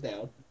 It goes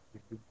down.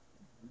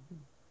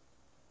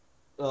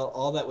 Well,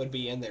 all that would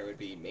be in there would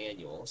be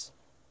manuals.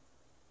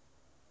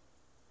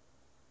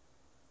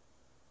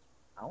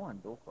 I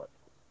want dual clutch.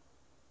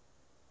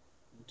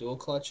 Dual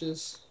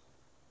clutches.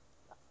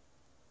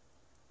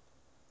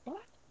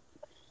 What?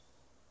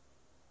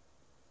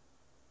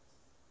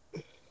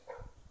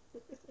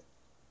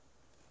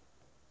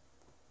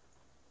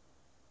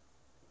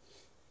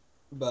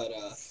 But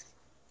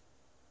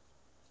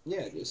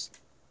yeah,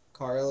 just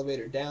car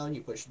elevator down.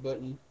 You push the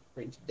button,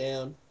 brings it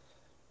down.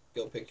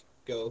 Go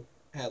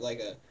have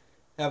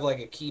like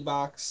a key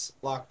box,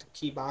 locked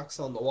key box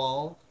on the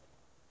wall.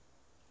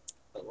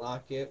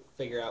 Unlock it.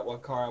 Figure out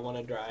what car I want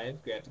to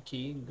drive. Grab the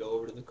key and go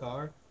over to the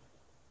car.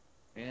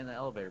 And the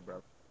elevator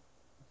broke.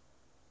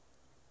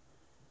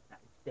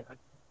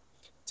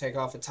 Take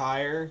off a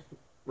tire.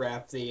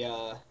 Wrap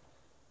the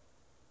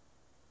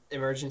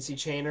emergency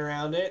chain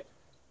around it.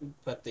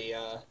 Put the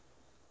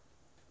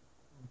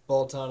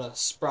bolt on a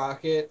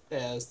sprocket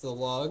as the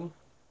lug.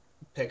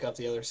 Pick up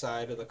the other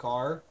side of the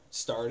car.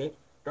 Start it.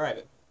 Drive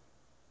it.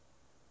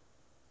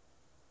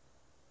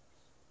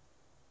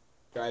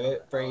 Drive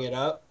it. Bring it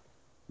up.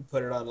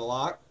 Put it on the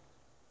lock.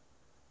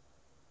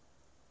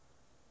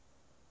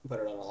 Put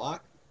it on a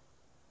lock.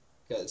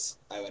 Because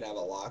I would have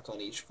a lock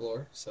on each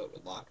floor, so it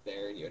would lock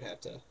there, and you would have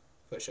to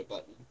push a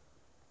button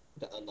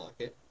to unlock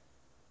it.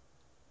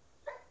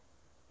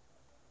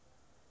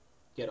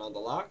 Get on the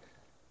lock.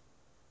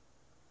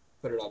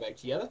 Put it all back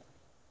together.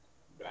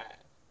 Drive.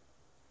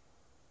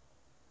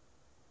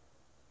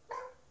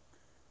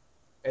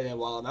 And then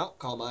while I'm out,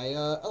 call my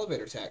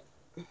elevator tech.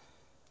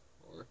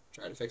 Or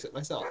try to fix it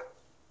myself.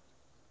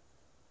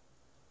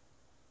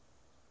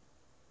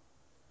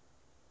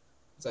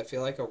 Because I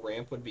feel like a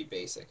ramp would be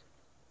basic.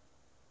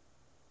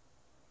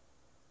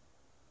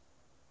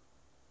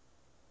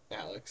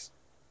 Alex.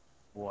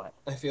 What?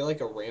 I feel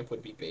like a ramp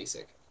would be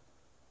basic.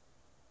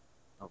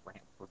 A ramp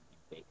would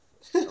be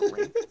basic. A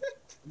ramp.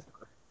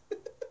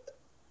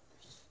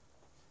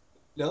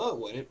 No, it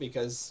wouldn't,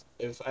 because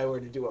if I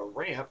were to do a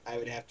ramp, I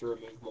would have to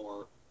remove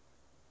more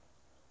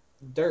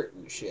dirt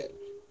and shit.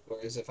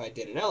 Whereas if I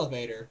did an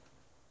elevator,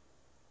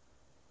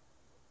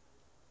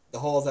 the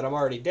hole that I'm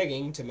already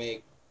digging to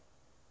make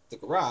the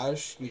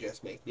garage, you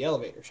just make the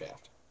elevator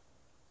shaft.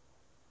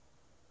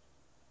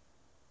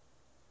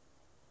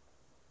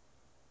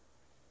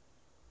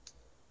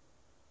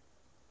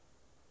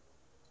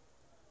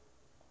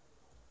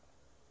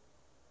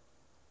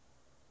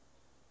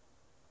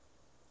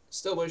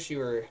 Still wish you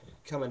were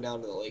coming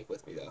down to the lake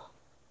with me, though.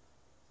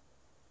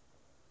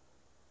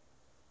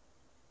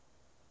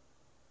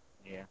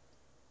 Yeah.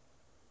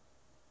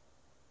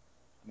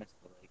 I miss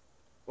the lake.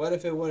 What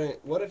if it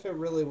wouldn't? What if it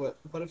really would?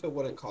 What if it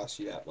wouldn't cost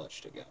you that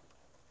much to go?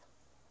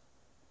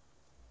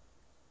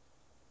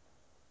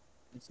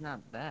 It's not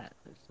that.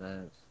 It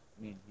says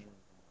me and he.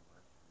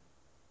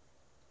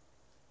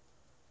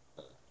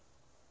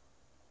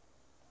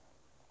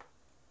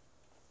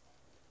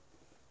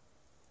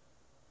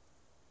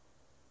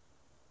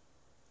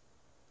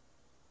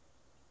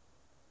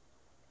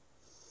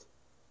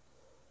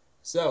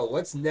 So,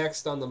 what's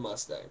next on the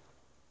Mustang?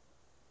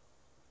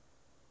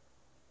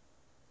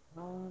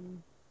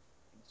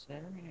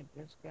 Considering I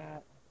just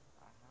got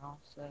a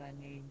house that I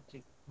need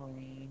to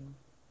clean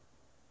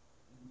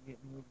and get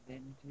moved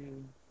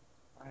into,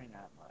 probably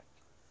not much.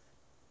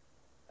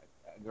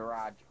 A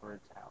garage for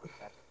its house.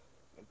 That's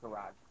a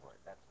garage for it.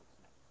 That's what's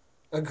next.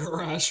 A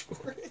garage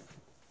for it.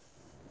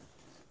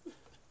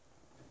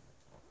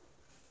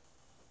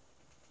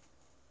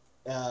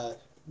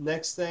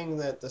 Next thing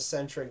that the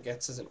Centric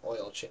gets is an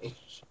oil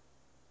change.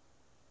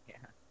 Yeah.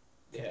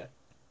 Yeah.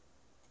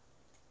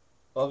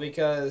 Well,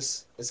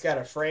 because it's got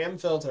a Fram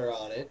filter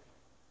on it.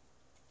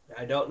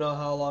 I don't know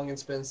how long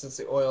it's been since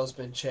the oil's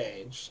been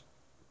changed.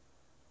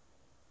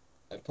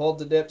 I pulled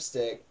the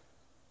dipstick,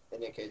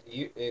 and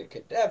it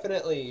could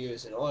definitely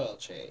use an oil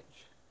change.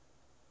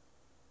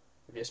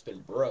 I've just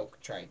been broke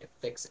trying to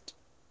fix it.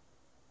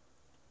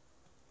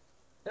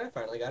 And I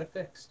finally got it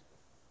fixed.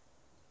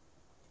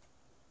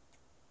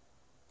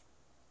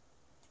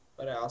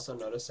 But I also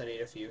noticed I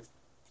need a few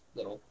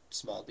little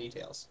small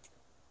details.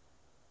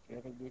 You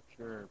ever get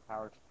your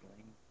power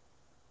steering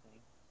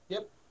thing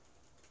Yep,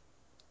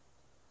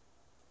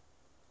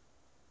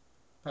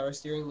 power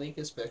steering leak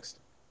is fixed.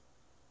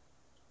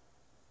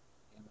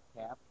 in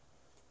the cap?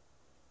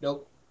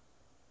 Nope.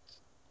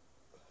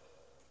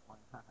 Why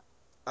not?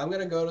 I'm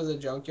gonna go to the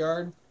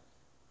junkyard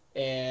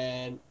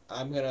and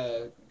I'm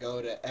gonna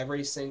go to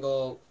every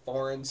single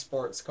foreign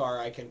sports car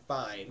I can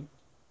find.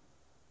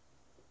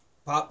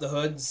 Pop the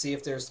hood and see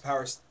if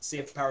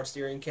the power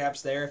steering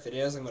cap's there. If it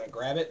is, I'm gonna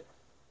grab it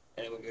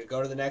and I'm gonna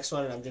go to the next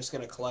one and I'm just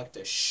gonna collect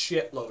a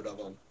shitload of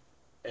them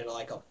in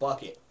like a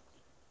bucket.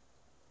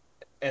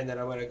 And then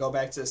I'm gonna go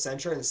back to the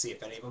Sentra and see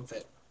if any of them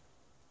fit.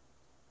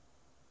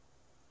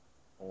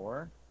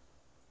 Or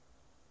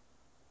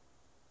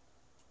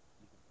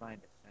you can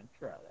find a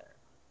Sentra there,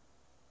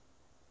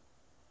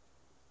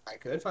 I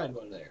could find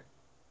one there.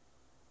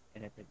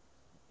 and if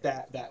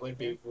That it's not that would there,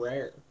 be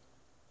rare.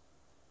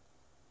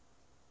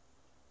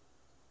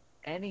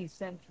 any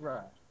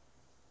Sentra.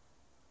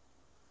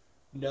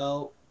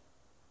 No,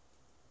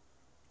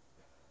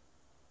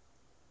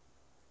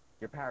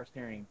 Your power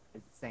steering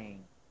is the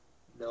same.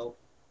 nope,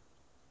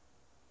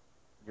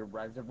 Your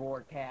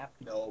reservoir cap.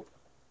 nope.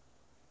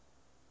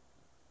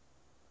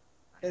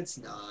 It's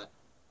not.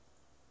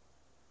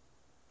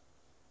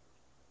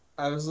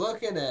 I was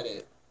looking at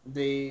it.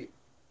 The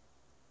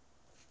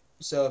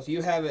So if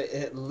you have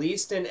at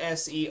least an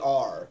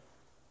SER,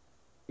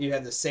 you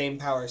have the same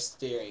power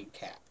steering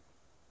cap.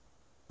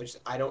 Which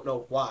I don't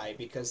know why,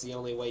 because the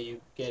only way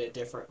you get a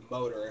different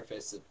motor if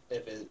it's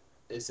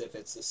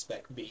the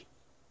Spec B.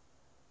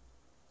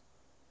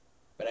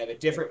 But I have a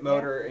different Yeah.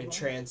 motor in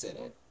trans in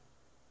it.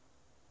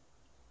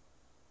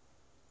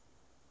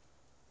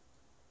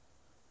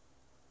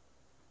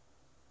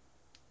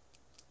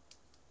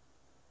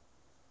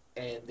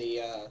 And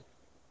the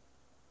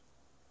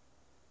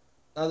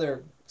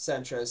other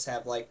Sentras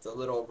have like the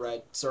little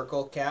red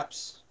circle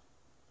caps.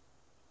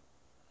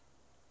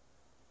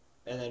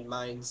 And then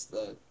mine's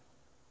the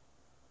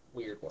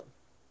weird one.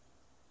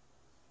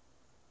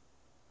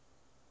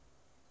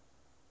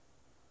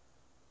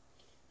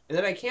 And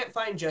then I can't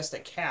find just a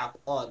cap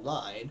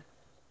online.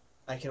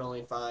 I can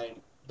only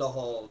find the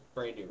whole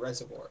brand new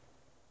reservoir.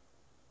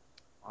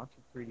 Why don't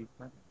you 3D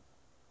print it?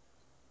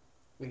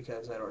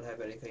 Because I don't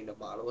have anything to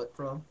model it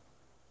from.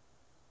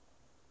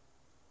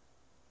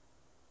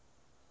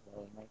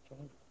 Well, you might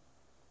change it.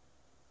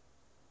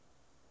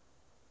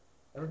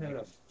 I don't have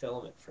enough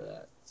filament for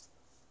that.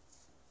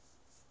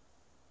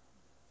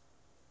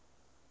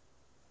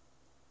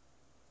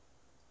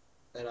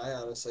 And I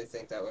honestly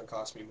think that would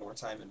cost me more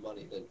time and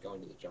money than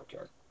going to the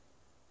junkyard.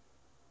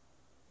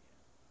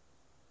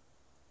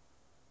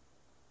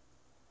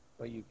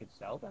 But you could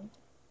sell them.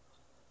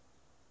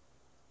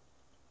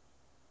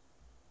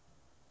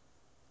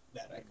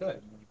 That I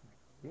could.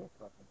 Real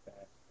fucking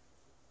fast.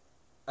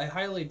 I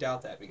highly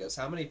doubt that because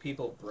how many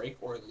people break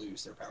or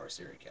lose their power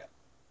steering cap?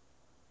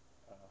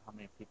 How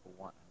many people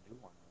want a new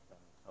one with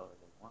any color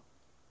they want?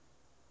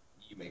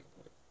 You make a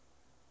point.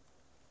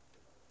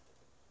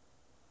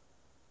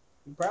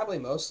 Probably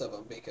most of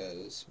them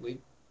because we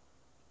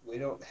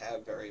don't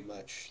have very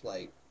much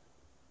like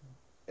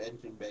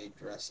engine bay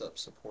dress up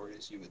support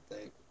as you would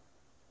think.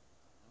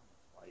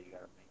 That's why you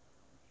gotta make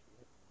your own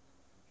shit.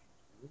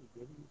 Really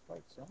good. You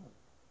start selling.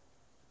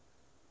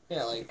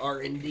 Yeah, like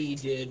R&D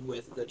did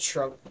with the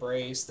trunk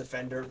brace, the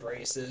fender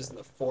braces, and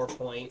the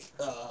 4-point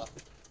uh,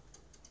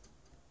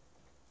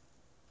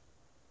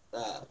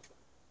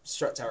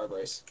 strut tower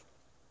brace.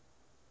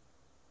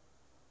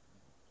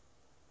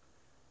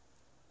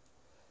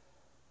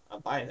 I'm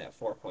buying that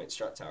 4-point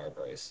strut tower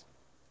brace.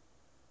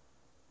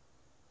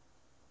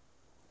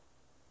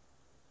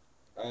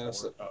 I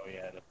also, Oh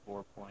yeah, the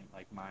 4-point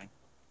like mine.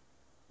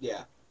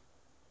 yeah,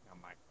 Now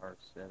my car's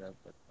set up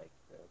with like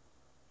the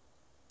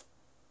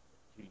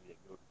two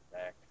that go to the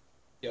back.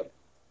 yep,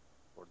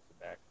 Towards the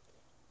back.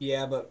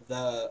 yeah, but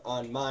the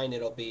on mine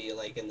it'll be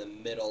like in the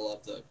middle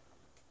of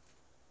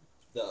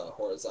the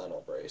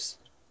horizontal brace,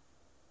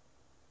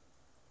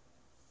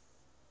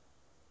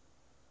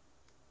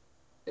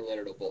 and then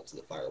it'll bolt to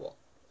the firewall.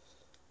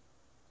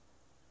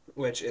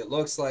 Which it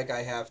looks like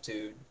I have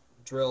to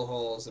drill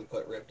holes and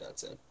put rib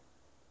nuts in.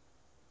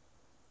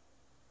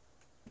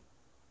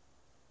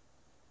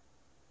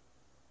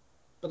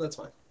 But that's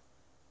fine.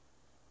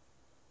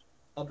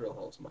 I'll drill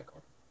holes in my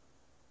car.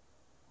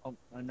 Oh,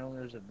 I know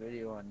there's a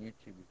video on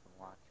YouTube you can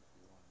watch if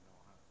you want to know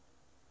how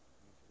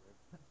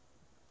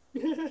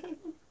to use a rib.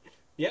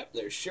 Yep,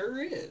 there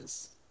sure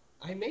is.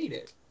 I made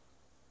it.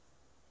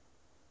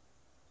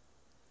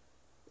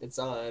 It's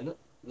on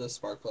the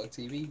Sparkplug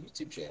TV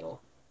YouTube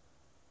channel.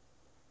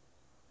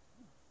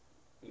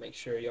 Make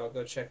sure y'all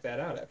go check that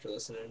out after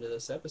listening to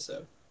this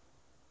episode.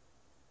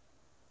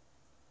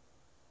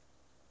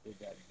 Did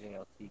that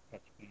JLT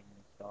catch being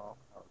installed?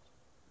 That was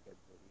a good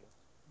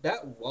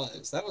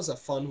video. That was a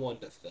fun one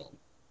to film.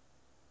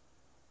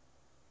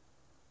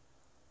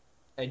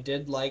 I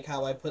did like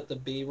how I put the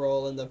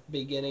B-roll in the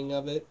beginning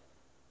of it.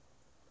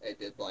 I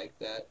did like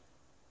that.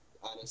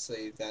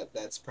 Honestly,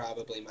 that's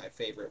probably my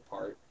favorite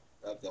part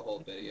of the whole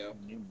video.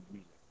 New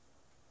music.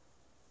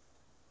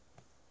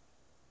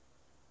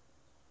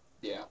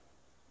 Yeah.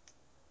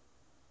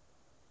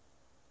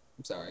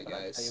 I'm sorry, But I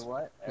tell you guys.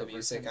 what, The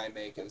music I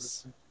make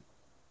is.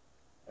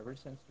 ever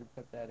since we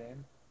put that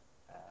in,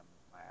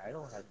 my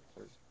idol hasn't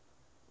searched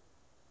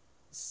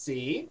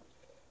See?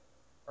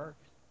 first.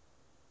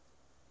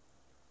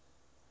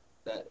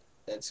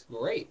 That's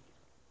great.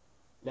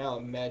 Now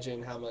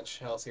imagine how much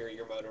healthier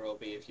your motor will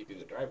be if you do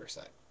the driver's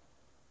side.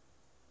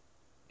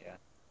 Yeah.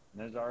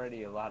 And there's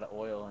already a lot of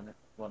oil in it.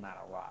 Well,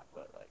 not a lot,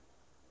 but like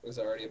There's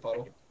already a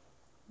puddle.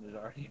 there's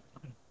already.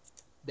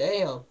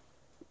 Damn.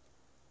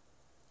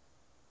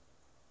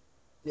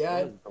 It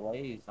Yeah, was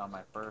glazed on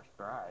my first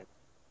drive.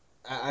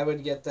 I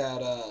would get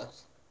that.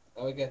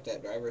 I would get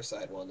that driver's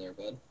side one there,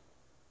 bud.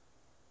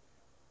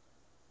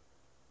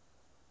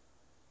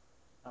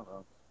 Oh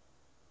well,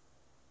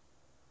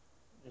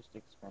 just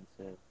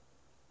expensive.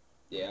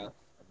 Yeah,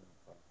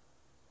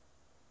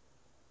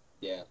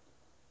 yeah.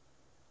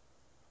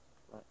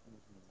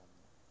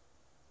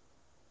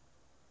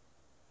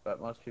 But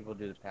most people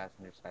do the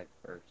passenger side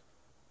first.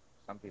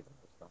 Some people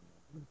just don't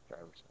do the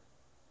driver's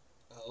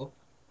side. Oh,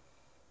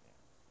 Yeah,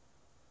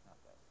 not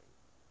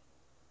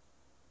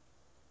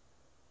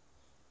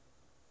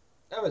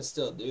that I would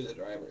still do the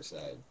driver's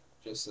side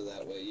just so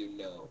that way you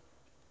know.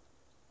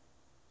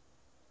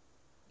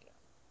 big.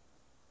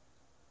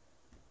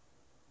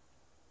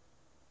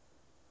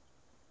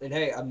 Yeah. And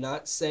hey, I'm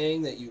not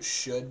saying that you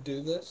should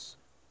do this,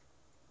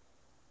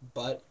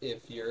 but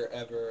if you're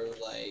ever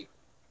like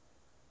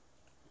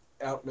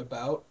out and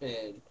about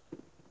and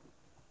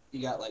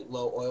you got like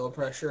low oil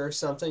pressure or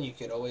something, you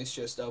could always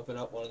just open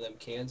up one of them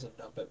cans and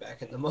dump it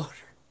back in the motor.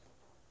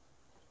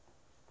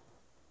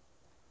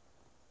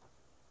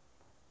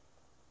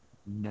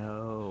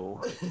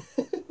 No.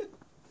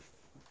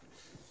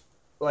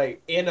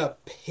 Like in a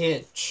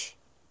pinch,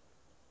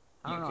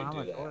 I you don't know could how do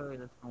much that. oil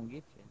that's gonna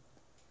get you.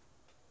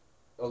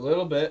 A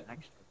little bit. An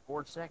extra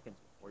 4 seconds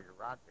before your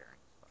rod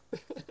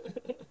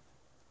bearings.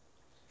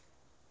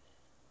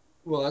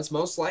 Well, that's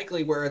most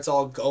likely where it's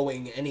all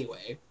going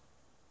anyway.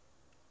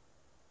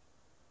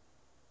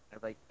 They're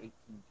like 18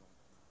 joints.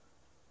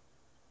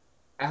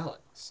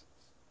 Alex,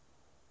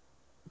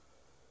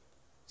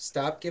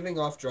 stop giving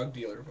off drug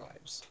dealer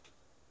vibes.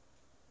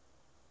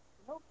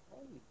 Okay,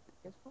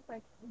 guess what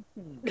I can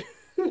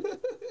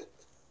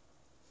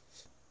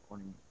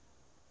Morning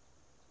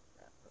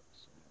wrap up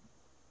soon.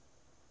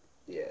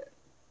 Yeah.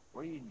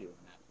 What are you doing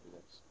after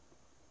this?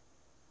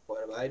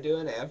 What am I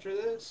doing after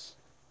this?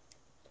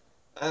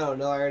 I don't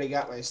know. I already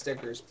got my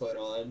stickers put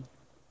on.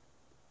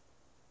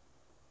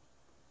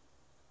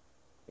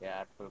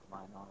 Yeah, I put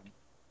mine on.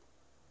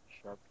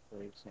 Sharp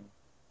racing.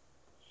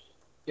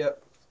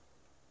 Yep.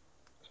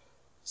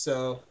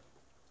 So,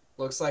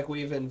 looks like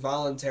we've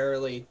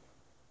involuntarily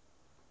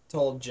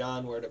told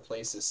John where to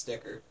place his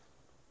sticker.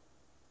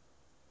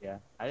 Yeah,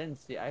 I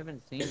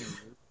haven't seen you.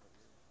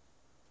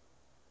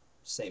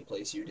 Same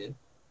place you did.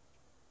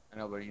 I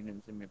know, but you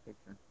didn't send me a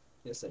picture.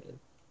 Yes, I did.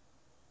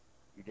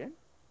 You did?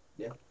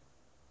 Yeah.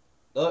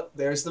 Look,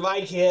 there's the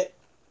mic hit.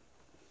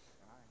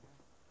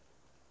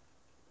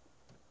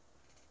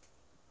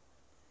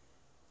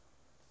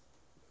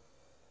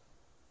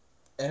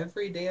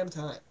 Every damn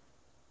time.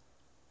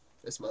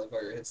 This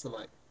motherfucker hits the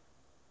mic.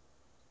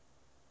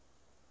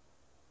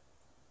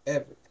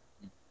 Every.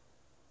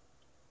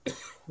 I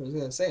was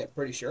gonna say, I'm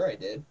pretty sure I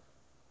did.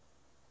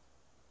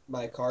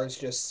 My car's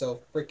just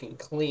so freaking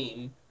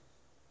clean.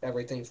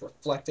 Everything's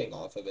reflecting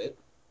off of it.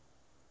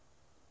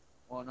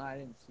 Well, no, I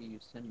didn't see you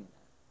send me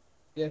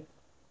that. Yeah.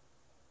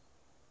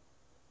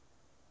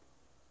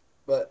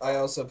 But I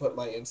also put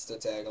my Insta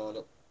tag on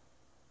it.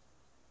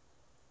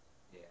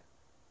 Yeah.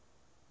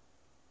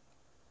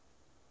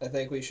 I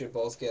think we should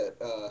both get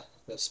the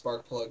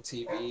Sparkplug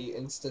TV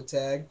Insta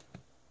tag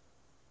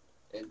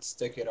and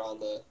stick it on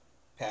the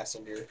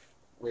passenger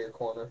rear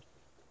corner.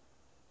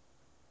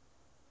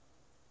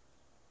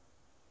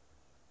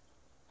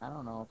 I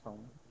don't know if I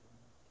want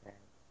to. Okay.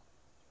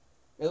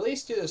 At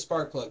least do the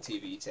Sparkplug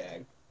TV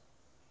tag.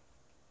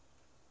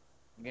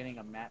 I'm getting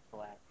a matte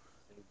black.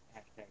 So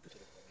hashtag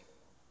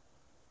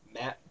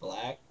Matte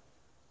black.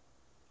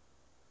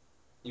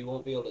 You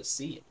won't be able to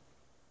see it.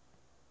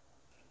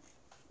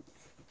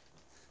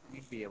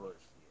 you'd be able to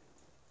see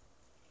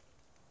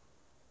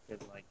it.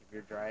 Because, like, if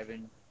you're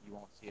driving, you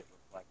won't see it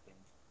reflecting.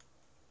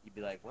 You'd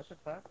be like, what the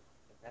fuck?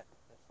 That's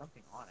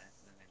something on it.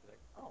 And then they'd be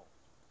like, oh,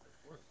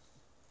 it works.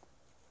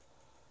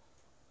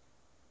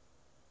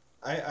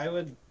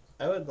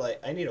 I would like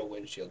I need a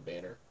windshield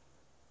banner.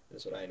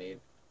 Is what I need.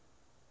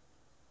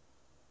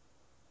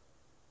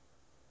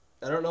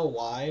 I don't know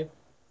why,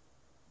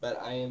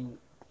 but I am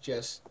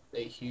just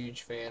a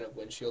huge fan of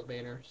windshield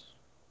banners.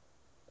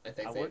 I I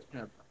think they was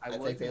gonna I I was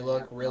think they gonna look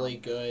have one really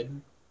on there.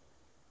 good.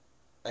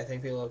 I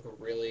think they look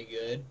really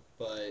good,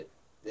 but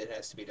it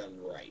has to be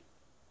done right.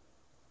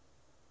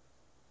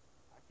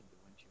 I can do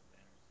windshield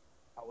banners.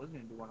 I was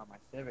gonna do one on my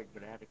Civic,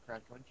 but it had a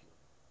cracked windshield.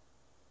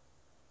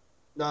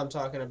 No, I'm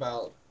talking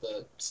about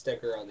the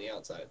sticker on the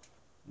outside,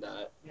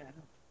 not Yeah, I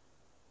know.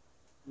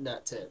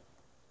 not tint.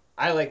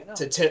 I I like know.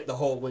 to tint the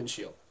whole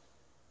windshield,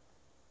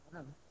 I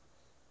know.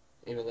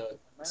 even though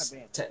I'm not a it's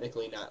banner.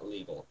 technically not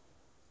legal.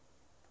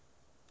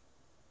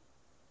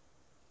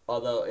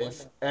 Although One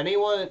day.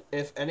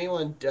 if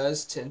anyone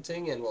does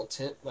tinting and will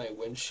tint my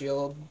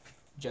windshield,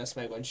 just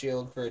my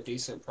windshield for a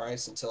decent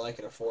price until I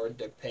can afford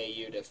to pay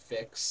you to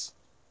fix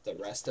the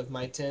rest of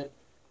my tint,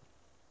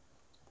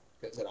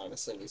 because it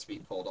honestly needs to be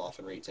pulled off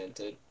and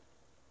retinted.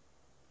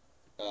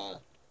 Uh,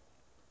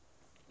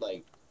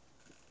 like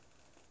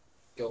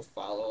go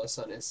follow us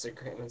on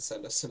Instagram and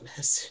send us a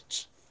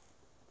message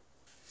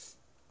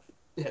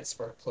at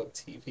Sparkplug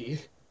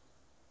TV.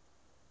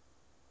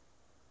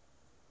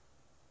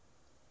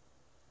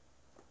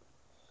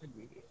 Could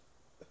be it.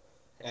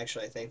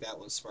 Actually, I think that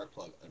was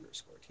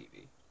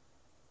Sparkplug_TV.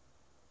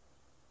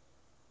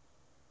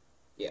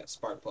 Yeah,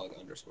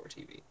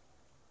 Sparkplug_TV.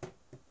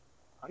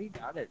 Oh, you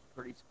got it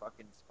pretty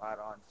fucking spot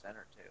on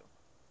center too.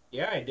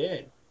 Yeah, I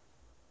did.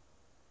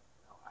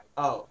 No, I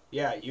Oh,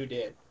 yeah, you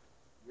did.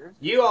 yours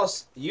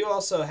is You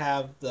also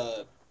have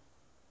the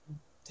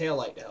tail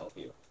light to help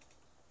you.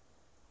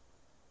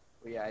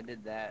 well, yeah, I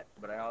did that,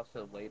 but I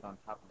also laid on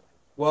top of my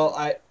Well,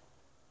 windshield.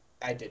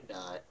 I did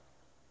not.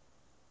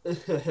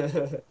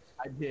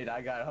 I did.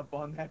 I got up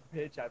on that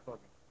pitch. I fucking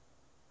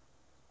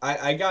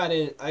I got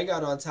in. I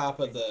got on top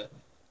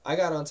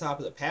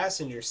of the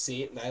passenger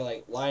seat and I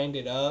like lined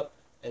it up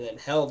and then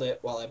held it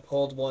while I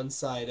pulled one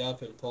side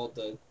up and pulled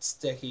the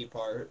sticky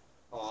part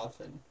off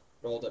and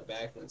rolled it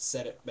back and then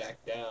set it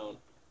back down.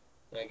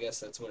 And I guess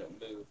that's when it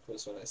moved.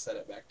 Was when I set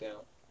it back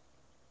down.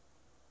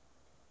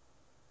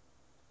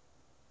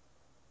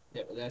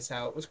 Yeah, but that's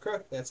how it was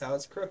crooked. That's how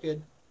it's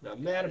crooked. And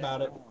I'm yeah. mad That's about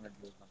what I it. want to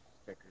do with my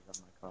stickers on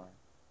my car.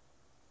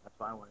 That's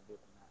why I want to do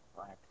it in that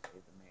black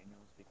save the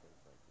manuals because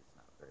like it's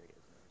not very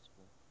as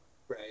noticeable.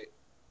 Right.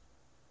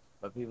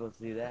 But people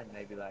see that and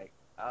they be like,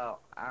 "Oh,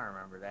 I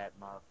remember that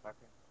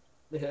motherfucker."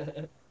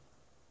 Yep.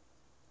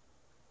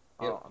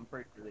 Oh, I'm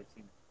pretty sure they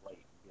seen the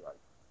plate and be like,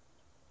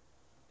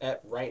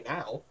 At right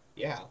now,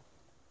 yeah.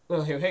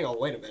 Well, hang on.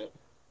 Wait a minute.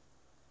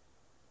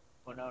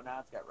 "Well, no, now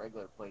it's got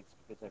regular plates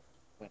because I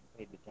went and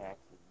paid the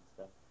taxes and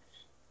stuff."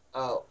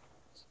 Oh,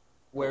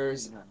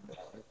 where's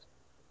 $1,400.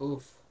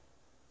 oof?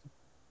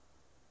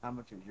 How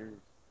much is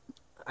yours?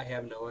 I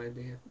have no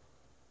idea.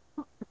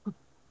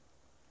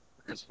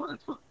 This one.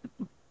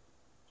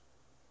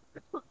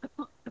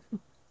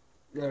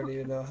 I don't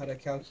even know how to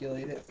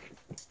calculate it.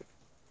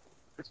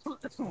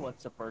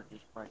 What's the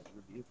purchase price of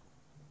the vehicle?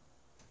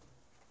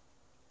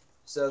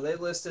 So they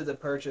listed the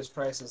purchase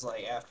prices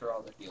like after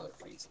all the dealer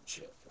fees and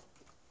shit.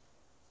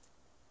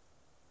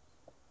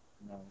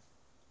 No.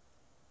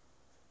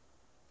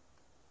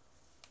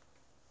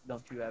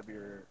 Don't you have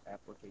your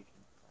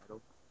application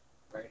title?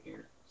 Right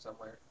here,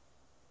 somewhere.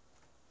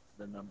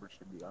 The number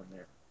should be on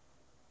there.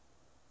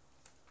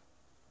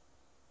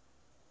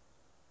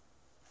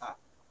 Ah,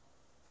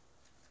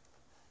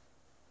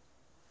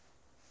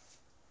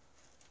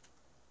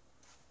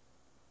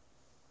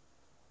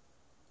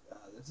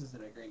 this is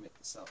an agreement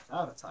to sell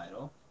without a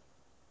title.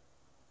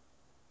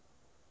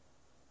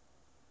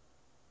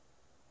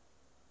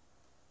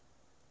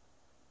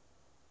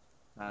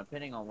 Now,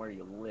 depending on where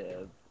you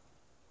live,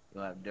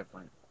 you'll have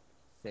different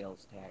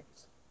sales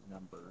tax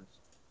numbers.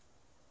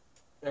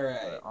 All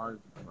right. But ours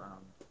is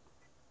around,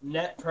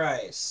 Net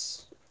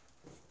price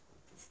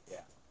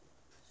yeah,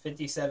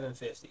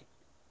 57.50.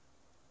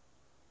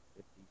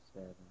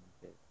 57,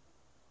 50.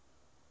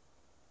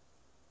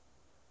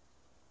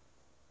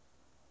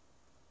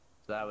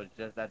 So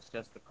that's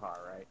just the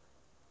car, right?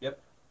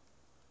 Yep.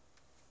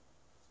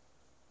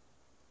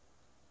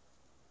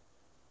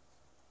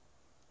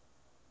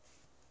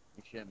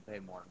 You shouldn't pay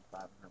more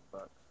than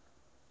 $500.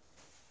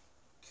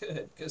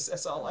 Good, because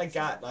that's all I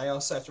got, and I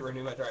also have to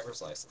renew my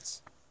driver's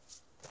license.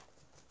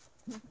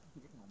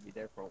 You're gonna be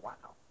there for a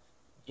while.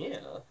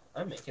 Yeah,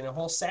 I'm making a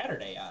whole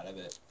Saturday out of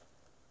it.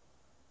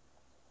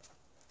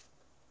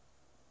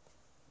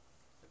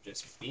 Of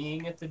just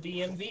being at the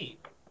DMV.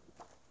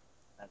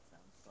 That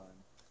sounds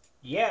fun.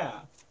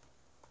 Yeah.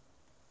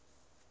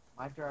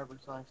 My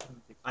driver's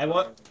license I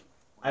want.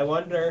 expires I in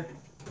wonder.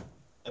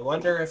 I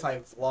wonder if I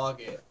vlog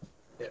it,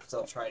 if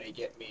they'll try to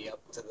get me up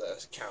to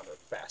the counter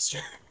faster.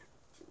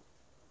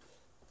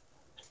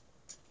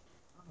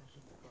 I don't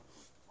think fuck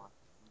with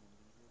watching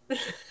DMV videos.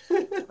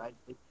 But I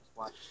did just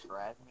watch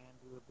Stradman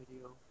do a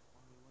video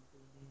when we went to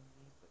the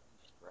DMV, but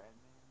he's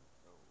Stradman,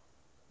 so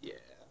Yeah,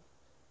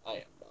 I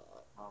am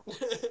I'll not.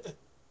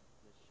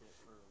 this shit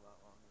for a lot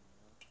longer than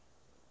that. So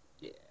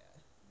Yeah,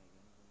 make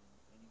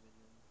any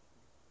video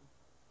interesting.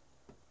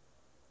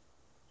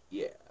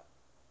 yeah.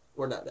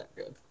 We're not that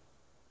good.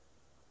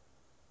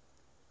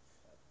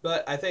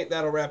 But I think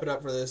that'll wrap it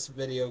up for this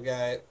video,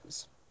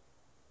 guys.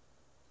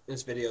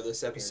 This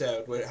Scared.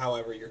 episode,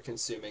 however you're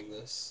consuming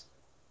this.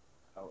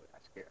 Oh, I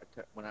scared.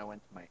 When I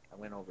went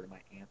over to my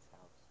aunt's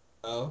house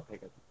to Oh,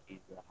 pick up the keys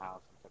to the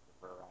house and took her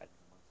for a ride in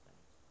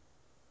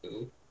the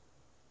Mustang. ooh,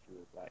 She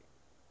was like,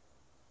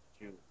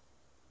 she was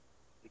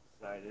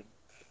excited.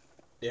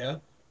 yeah.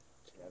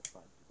 She had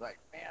fun. She's like,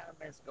 man,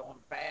 I miss going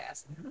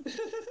fast. Went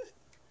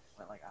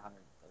like 130.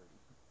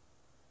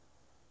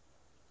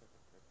 Took a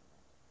trip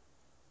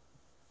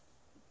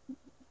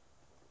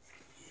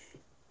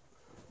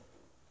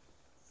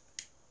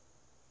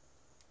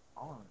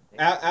all on a day's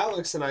work.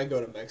 Alex and I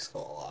go to Mexico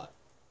a lot.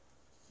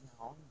 Yeah,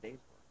 all in a day's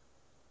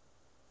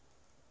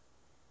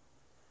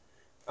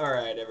work. All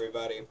right,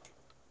 everybody.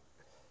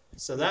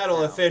 So Peace that'll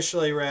out.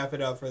 officially wrap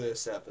it up for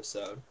this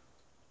episode.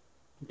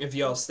 If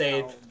y'all Peace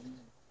stayed, out.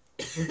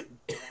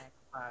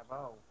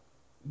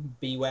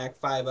 Black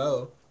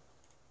 5-0.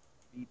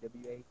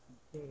 BWAC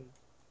 50. BWACK.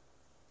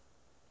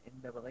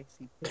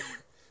 NAACP.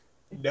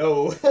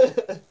 No.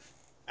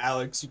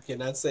 Alex, you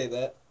cannot say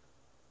that.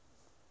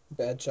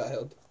 Bad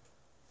child.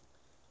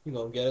 You're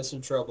going to get us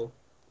in trouble.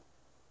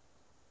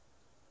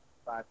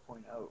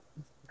 5.0.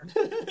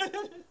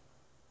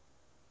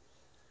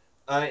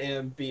 I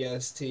am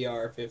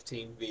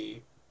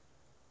BSTR15V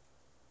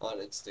on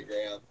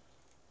Instagram.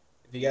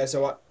 If you guys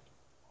are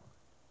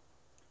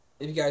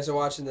if you guys are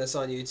watching this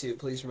on YouTube,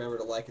 please remember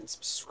to like and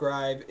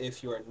subscribe.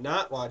 If you are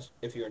not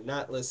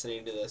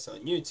listening to this on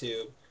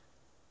YouTube,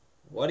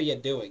 what are you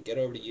doing? Get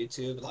over to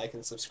YouTube, like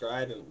and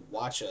subscribe, and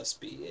watch us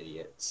be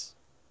idiots.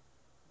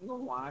 You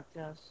gonna watch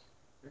us?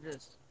 Or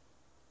just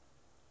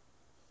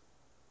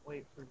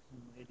wait for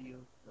some video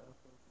stuff?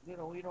 You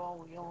know, we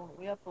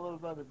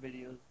upload other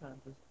videos, not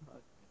just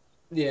podcasts.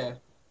 Yeah,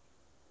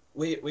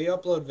 we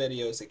upload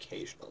videos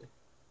occasionally.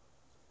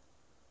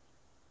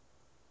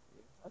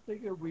 I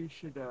think we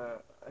should.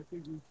 I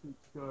think we should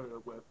start a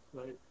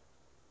website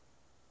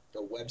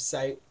The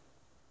website.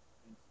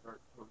 and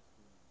start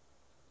posting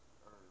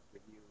our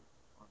videos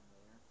on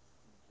there,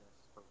 and just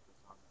focus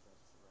on just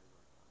the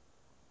regular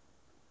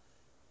content.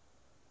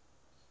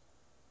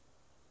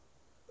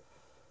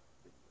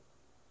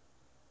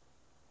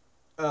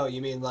 Oh,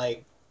 you mean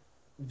like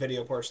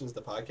video portions of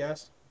the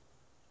podcast?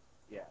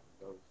 Yeah,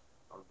 those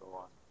I'll go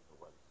on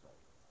the website,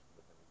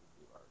 but then we can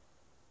do our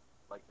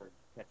like our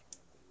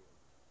catchment video.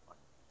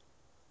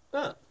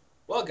 Huh.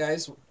 Well,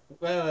 guys,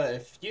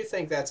 if you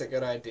think that's a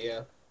good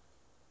idea,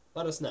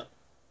 let us know.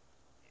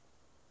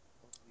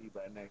 We'll see you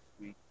by next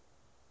week.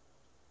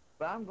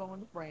 But I'm going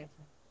to Branson.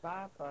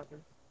 Bye,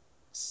 fuckers.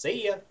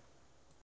 See ya.